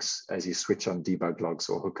replay bugs as you switch on debug logs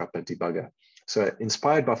or hook up a debugger. So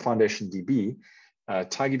inspired by Foundation DB,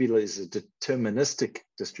 TigerBeetle is a deterministic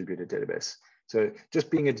distributed database. So just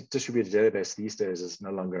being a distributed database these days is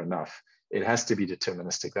no longer enough. It has to be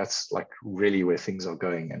deterministic. That's like really where things are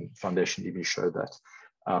going, and Foundation DB showed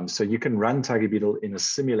that. So you can run TigerBeetle in a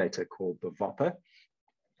simulator called the Vopper.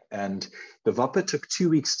 And the Vopper took 2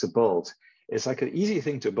 weeks to build. It's like an easy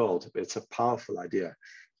thing to build, but it's a powerful idea.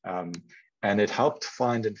 And it helped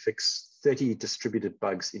find and fix 30 distributed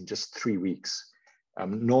bugs in just 3 weeks.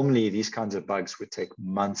 Normally, these kinds of bugs would take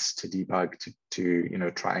months to debug,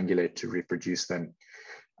 to triangulate, to reproduce them.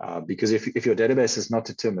 Because if your database is not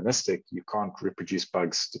deterministic, you can't reproduce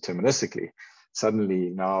bugs deterministically. Suddenly,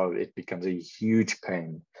 now it becomes a huge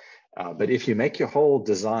pain. But if you make your whole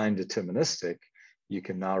design deterministic, you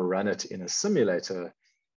can now run it in a simulator,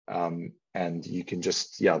 and you can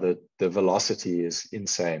just, the velocity is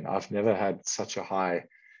insane. I've never had such a high,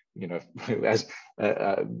 as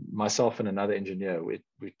myself and another engineer,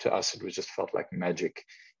 to us, it was just felt like magic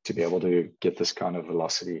to be able to get this kind of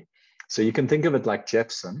velocity. So you can think of it like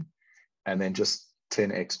Jepson, and then just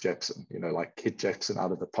 10x Jepson, like hit Jepson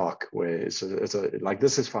out of the park, where it's like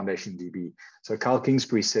this is Foundation DB. So Carl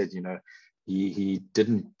Kingsbury said, he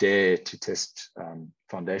didn't dare to test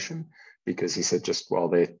Foundation, because he said just, well,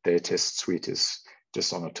 their test suite is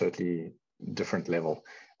just on a totally different level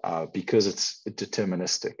because it's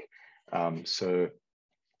deterministic. So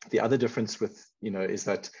the other difference with, is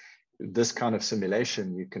that this kind of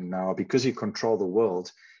simulation, you can now, because you control the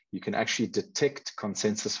world, you can actually detect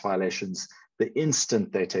consensus violations the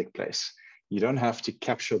instant they take place. You don't have to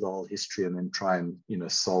capture the whole history and then try and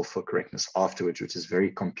solve for correctness afterwards, which is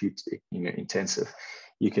very compute intensive.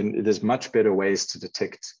 There's much better ways to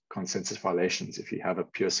detect consensus violations if you have a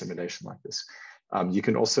pure simulation like this. You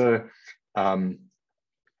can also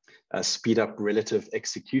speed up relative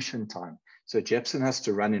execution time. So Jepsen has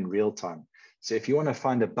to run in real time. So if you want to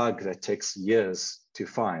find a bug that takes years to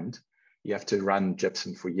find, you have to run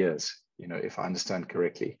Jepsen for years, if I understand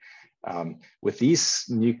correctly. With these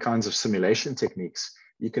new kinds of simulation techniques,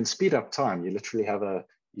 you can speed up time. You literally have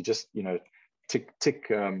you just tick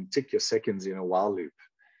your seconds in a while loop.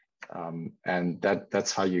 And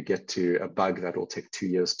that's how you get to a bug that will take 2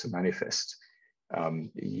 years to manifest.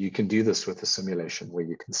 You can do this with a simulation where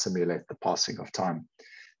you can simulate the passing of time.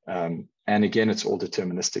 And again, it's all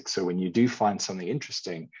deterministic. So when you do find something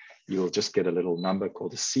interesting, you'll just get a little number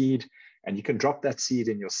called a seed, and you can drop that seed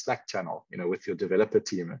in your Slack channel, with your developer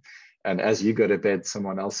team. And as you go to bed,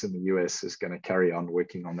 someone else in the US is going to carry on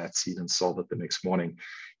working on that seed and solve it the next morning.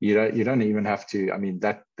 You don't even have to,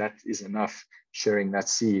 that is enough. Sharing that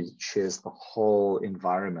seed shares the whole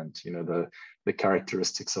environment, the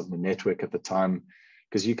characteristics of the network at the time,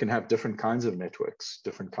 because you can have different kinds of networks,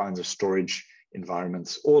 different kinds of storage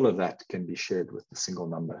environments. All of that can be shared with a single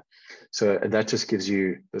number. So that just gives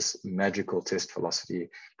you this magical test velocity.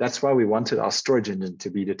 That's why we wanted our storage engine to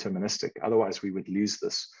be deterministic. Otherwise, we would lose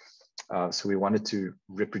this. So we wanted to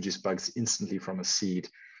reproduce bugs instantly from a seed.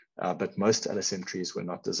 But most LSM trees were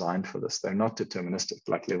not designed for this. They're not deterministic,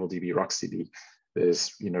 like LevelDB, RocksDB.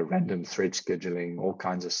 There's random thread scheduling, all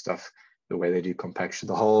kinds of stuff. The way they do compaction,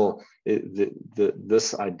 the whole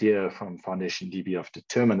this idea from Foundation DB of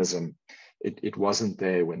determinism, it wasn't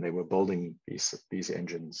there when they were building these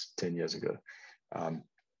engines 10 years ago.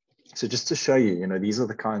 So just to show you, these are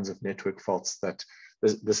the kinds of network faults that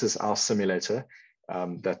this is our simulator.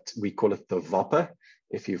 That we call it the VOPR.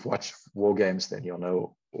 If you've watched war games, then you'll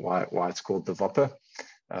know why it's called the VOPR.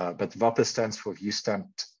 But VOPR stands for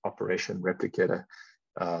Viewstamped Operation Replicator.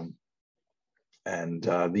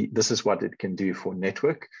 This is what it can do for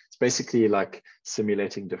network. It's basically like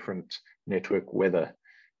simulating different network weather.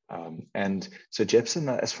 And so Jepsen,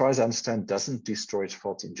 as far as I understand, doesn't do storage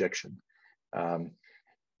fault injection.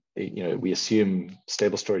 We assume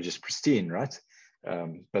stable storage is pristine, right?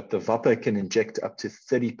 But the VOPR can inject up to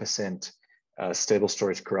 30% stable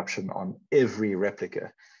storage corruption on every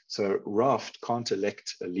replica. So RAFT can't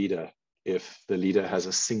elect a leader if the leader has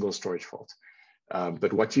a single storage fault.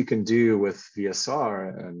 But what you can do with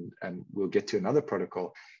VSR, and we'll get to another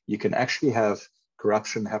protocol, you can actually have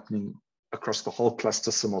corruption happening across the whole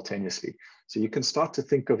cluster simultaneously. So you can start to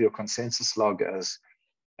think of your consensus log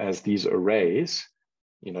as these arrays,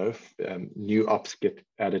 new ops get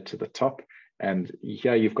added to the top. And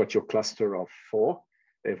here you've got your cluster of 4.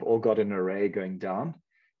 They've all got an array going down.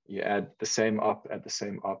 You add the same op, add the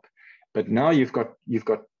same op. But now you've got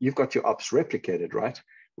your ops replicated, right?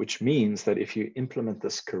 Which means that if you implement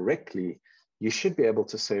this correctly, you should be able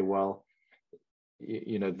to say, well,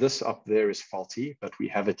 this op there is faulty, but we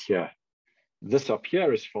have it here. This op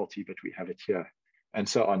here is faulty, but we have it here. And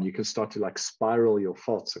so on. You can start to spiral your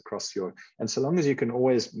faults across and so long as you can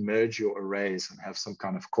always merge your arrays and have some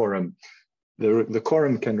kind of quorum, the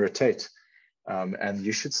quorum can rotate, and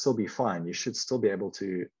you should still be fine. You should still be able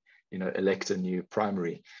to, elect a new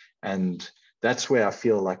primary. And that's where I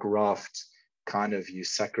feel like RAFT you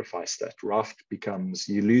sacrifice that. RAFT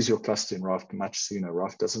you lose your cluster in RAFT much sooner.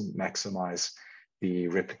 RAFT doesn't maximize the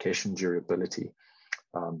replication durability.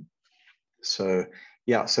 So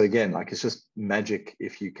again, it's just magic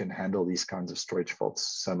if you can handle these kinds of storage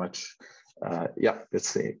faults so much.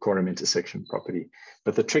 That's the quorum intersection property.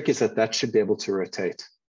 But the trick is that should be able to rotate.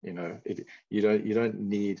 You don't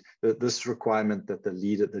need this requirement that the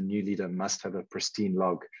new leader must have a pristine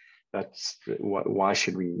log. That's why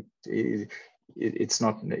should we? It's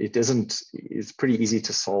pretty easy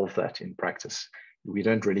to solve that in practice. We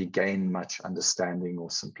don't really gain much understanding or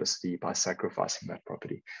simplicity by sacrificing that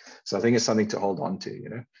property. So I think it's something to hold on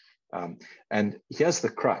to, and here's the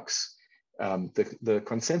crux. The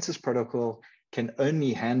consensus protocol can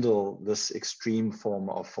only handle this extreme form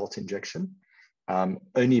of fault injection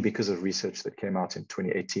only because of research that came out in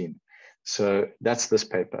 2018. So that's this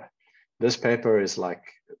paper. This paper is like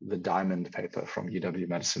the diamond paper from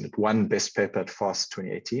UW-Madison. It won best paper at FAST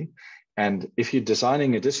 2018. And if you're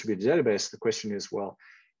designing a distributed database, the question is, well,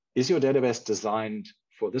 is your database designed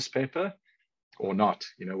for this paper or not?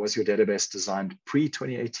 Was your database designed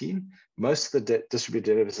pre-2018? Most of the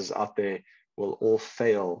distributed databases out there will all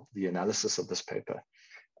fail the analysis of this paper.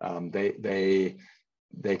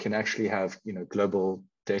 They can actually have global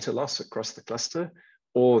data loss across the cluster,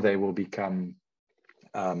 or they will become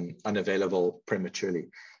unavailable prematurely.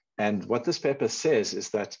 And what this paper says is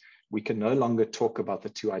that we can no longer talk about the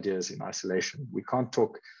two ideas in isolation. We can't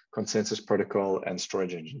talk consensus protocol and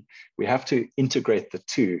storage engine. We have to integrate the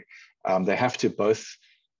two. They have to both,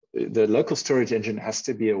 the local storage engine has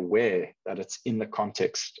to be aware that it's in the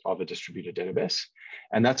context of a distributed database.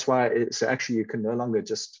 And that's why, so actually you can no longer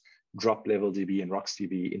just drop LevelDB and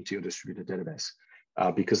RocksDB into your distributed database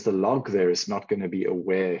because the log there is not going to be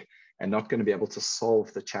aware and not going to be able to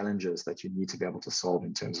solve the challenges that you need to be able to solve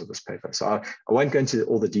in terms of this paper. So I won't go into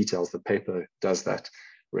all the details. The paper does that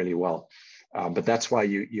really well. But that's why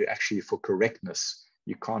you actually, for correctness,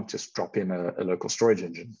 you can't just drop in a local storage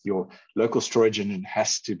engine. Your local storage engine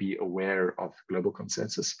has to be aware of global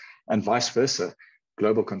consensus, and vice versa.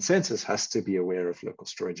 Global consensus has to be aware of local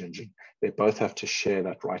storage engine. They both have to share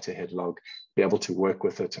that write-ahead log, be able to work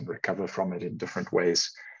with it and recover from it in different ways.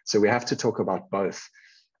 So we have to talk about both.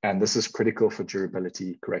 And this is critical for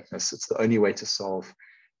durability correctness. It's the only way to solve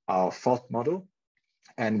our fault model.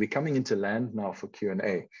 And we're coming into land now for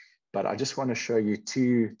Q&A, but I just want to show you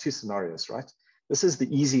two scenarios, right? This is the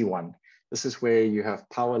easy one. This is where you have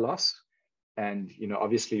power loss, and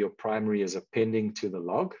obviously your primary is appending to the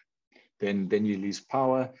log. Then you lose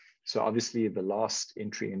power. So obviously the last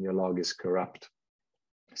entry in your log is corrupt.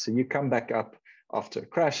 So you come back up after a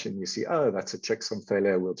crash and you see, oh, that's a checksum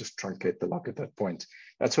failure. We'll just truncate the log at that point.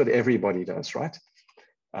 That's what everybody does, right?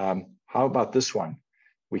 How about this one?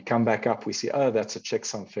 We come back up, we see, oh, that's a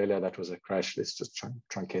checksum failure. That was a crash. Let's just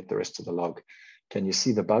truncate the rest of the log. Can you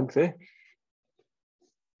see the bug there?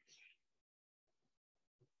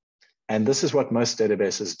 And this is what most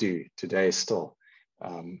databases do today still.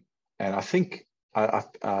 And I think as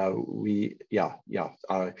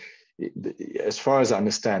far as I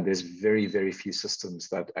understand, there's very, very few systems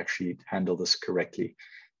that actually handle this correctly.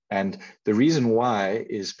 And the reason why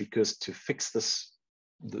is because to fix this,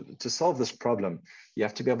 to solve this problem, you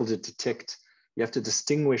have to be able to detect, you have to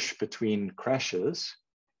distinguish between crashes,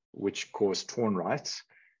 which cause torn writes,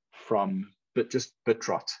 from just bit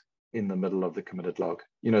rot in the middle of the committed log.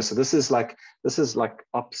 So this is like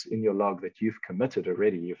ops in your log that you've committed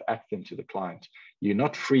already. You've acted them to the client. You're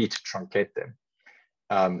not free to truncate them.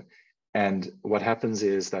 And what happens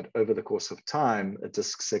is that over the course of time, a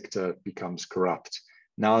disk sector becomes corrupt.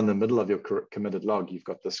 Now in the middle of your committed log, you've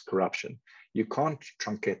got this corruption. You can't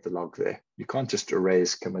truncate the log there. You can't just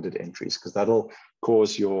erase committed entries because that'll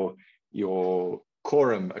cause your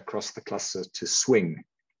quorum across the cluster to swing.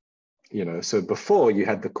 So before you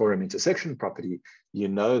had the quorum intersection property,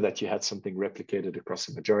 that you had something replicated across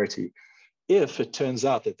a majority. If it turns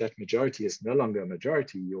out that that majority is no longer a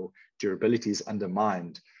majority, your durability is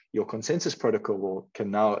undermined. Your consensus protocol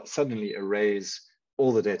can now suddenly erase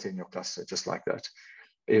all the data in your cluster, just like that.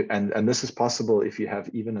 And this is possible if you have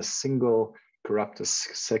even a single corrupt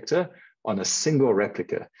sector on a single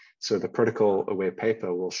replica. So the protocol-aware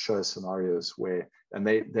paper will show scenarios where, and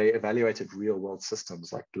they evaluated real-world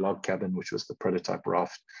systems like Log Cabin, which was the prototype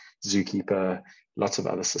RAFT, Zookeeper, lots of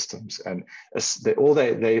other systems. And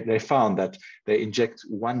they found that they inject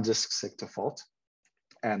one disk sector fault,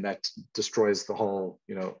 and that destroys the whole,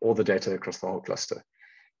 all the data across the whole cluster.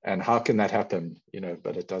 And how can that happen?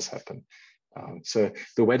 But it does happen. So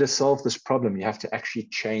the way to solve this problem, you have to actually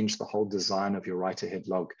change the whole design of your write-ahead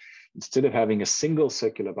log. Instead of having a single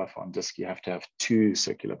circular buffer on disk, you have to have two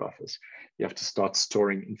circular buffers. You have to start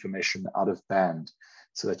storing information out of band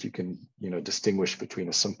so that you can, distinguish between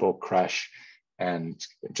a simple crash and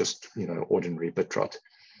just, ordinary bit rot.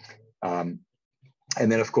 And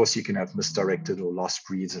then, of course, you can have misdirected or lost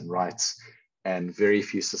reads and writes, and very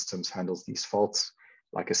few systems handles these faults.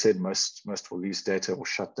 Like I said, most will lose data or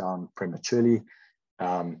shut down prematurely.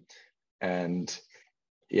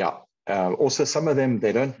 Also some of them,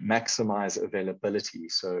 they don't maximize availability.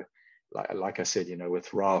 So like I said,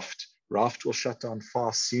 with RAFT will shut down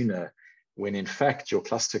far sooner when in fact your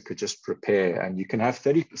cluster could just repair, and you can have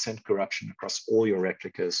 30% corruption across all your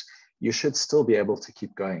replicas. You should still be able to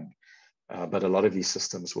keep going. But a lot of these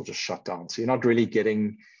systems will just shut down. So you're not really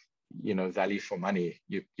getting, value for money.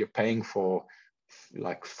 You're paying for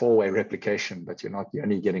like 4-way replication, but you're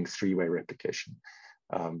only getting 3-way replication.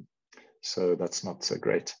 So that's not so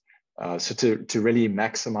great. So to really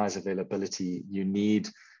maximize availability, you need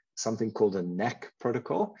something called a NAC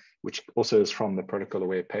protocol, which also is from the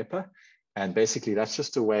protocol-aware paper. And basically that's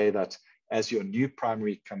just a way that as your new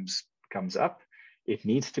primary comes up, it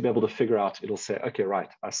needs to be able to figure out, it'll say, okay, right,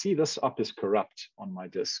 I see this op is corrupt on my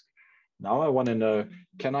disk. Now I want to know,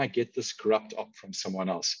 can I get this corrupt op from someone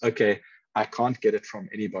else? Okay, I can't get it from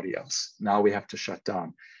anybody else. Now we have to shut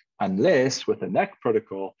down. Unless with the NAC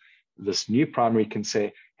protocol, this new primary can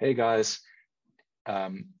say, hey guys,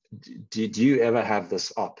 did you ever have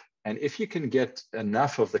this op? And if you can get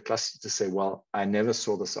enough of the cluster to say, well, I never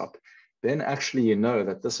saw this op, then actually you know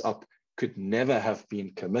that this op could never have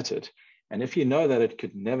been committed. And if you know that it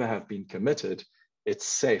could never have been committed, it's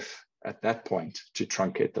safe at that point to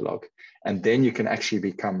truncate the log. And then you can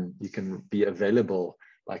actually you can be available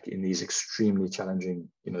like in these extremely challenging,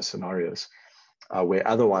 scenarios where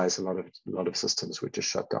otherwise a lot of systems would just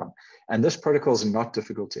shut down. And this protocol is not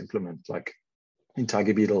difficult to implement. Like in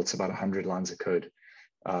TigerBeetle, it's about 100 lines of code.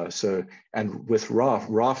 And with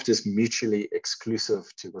RAFT is mutually exclusive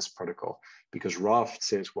to this protocol, because RAFT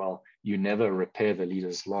says, well, you never repair the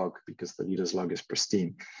leader's log because the leader's log is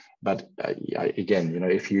pristine. But again,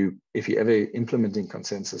 if you ever implementing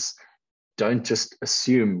consensus, don't just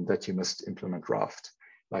assume that you must implement RAFT.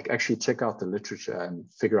 Like actually check out the literature and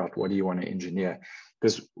figure out what do you want to engineer,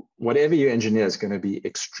 because whatever you engineer is going to be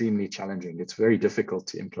extremely challenging. It's very difficult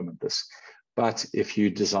to implement this. But if you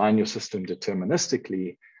design your system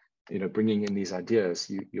deterministically, bringing in these ideas,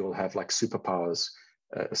 you'll have like superpowers,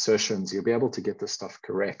 assertions. You'll be able to get this stuff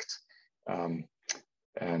correct.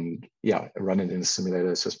 And yeah, run it in a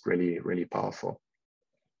simulator is just really, really powerful.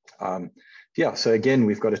 So again,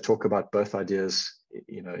 we've got to talk about both ideas,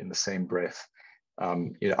 in the same breath.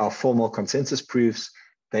 Our formal consensus proofs,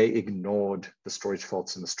 they ignored the storage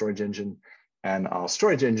faults in the storage engine. And our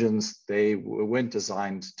storage engines, they weren't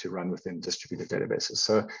designed to run within distributed databases.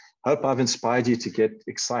 So I hope I've inspired you to get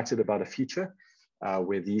excited about a future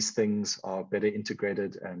where these things are better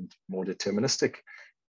integrated and more deterministic.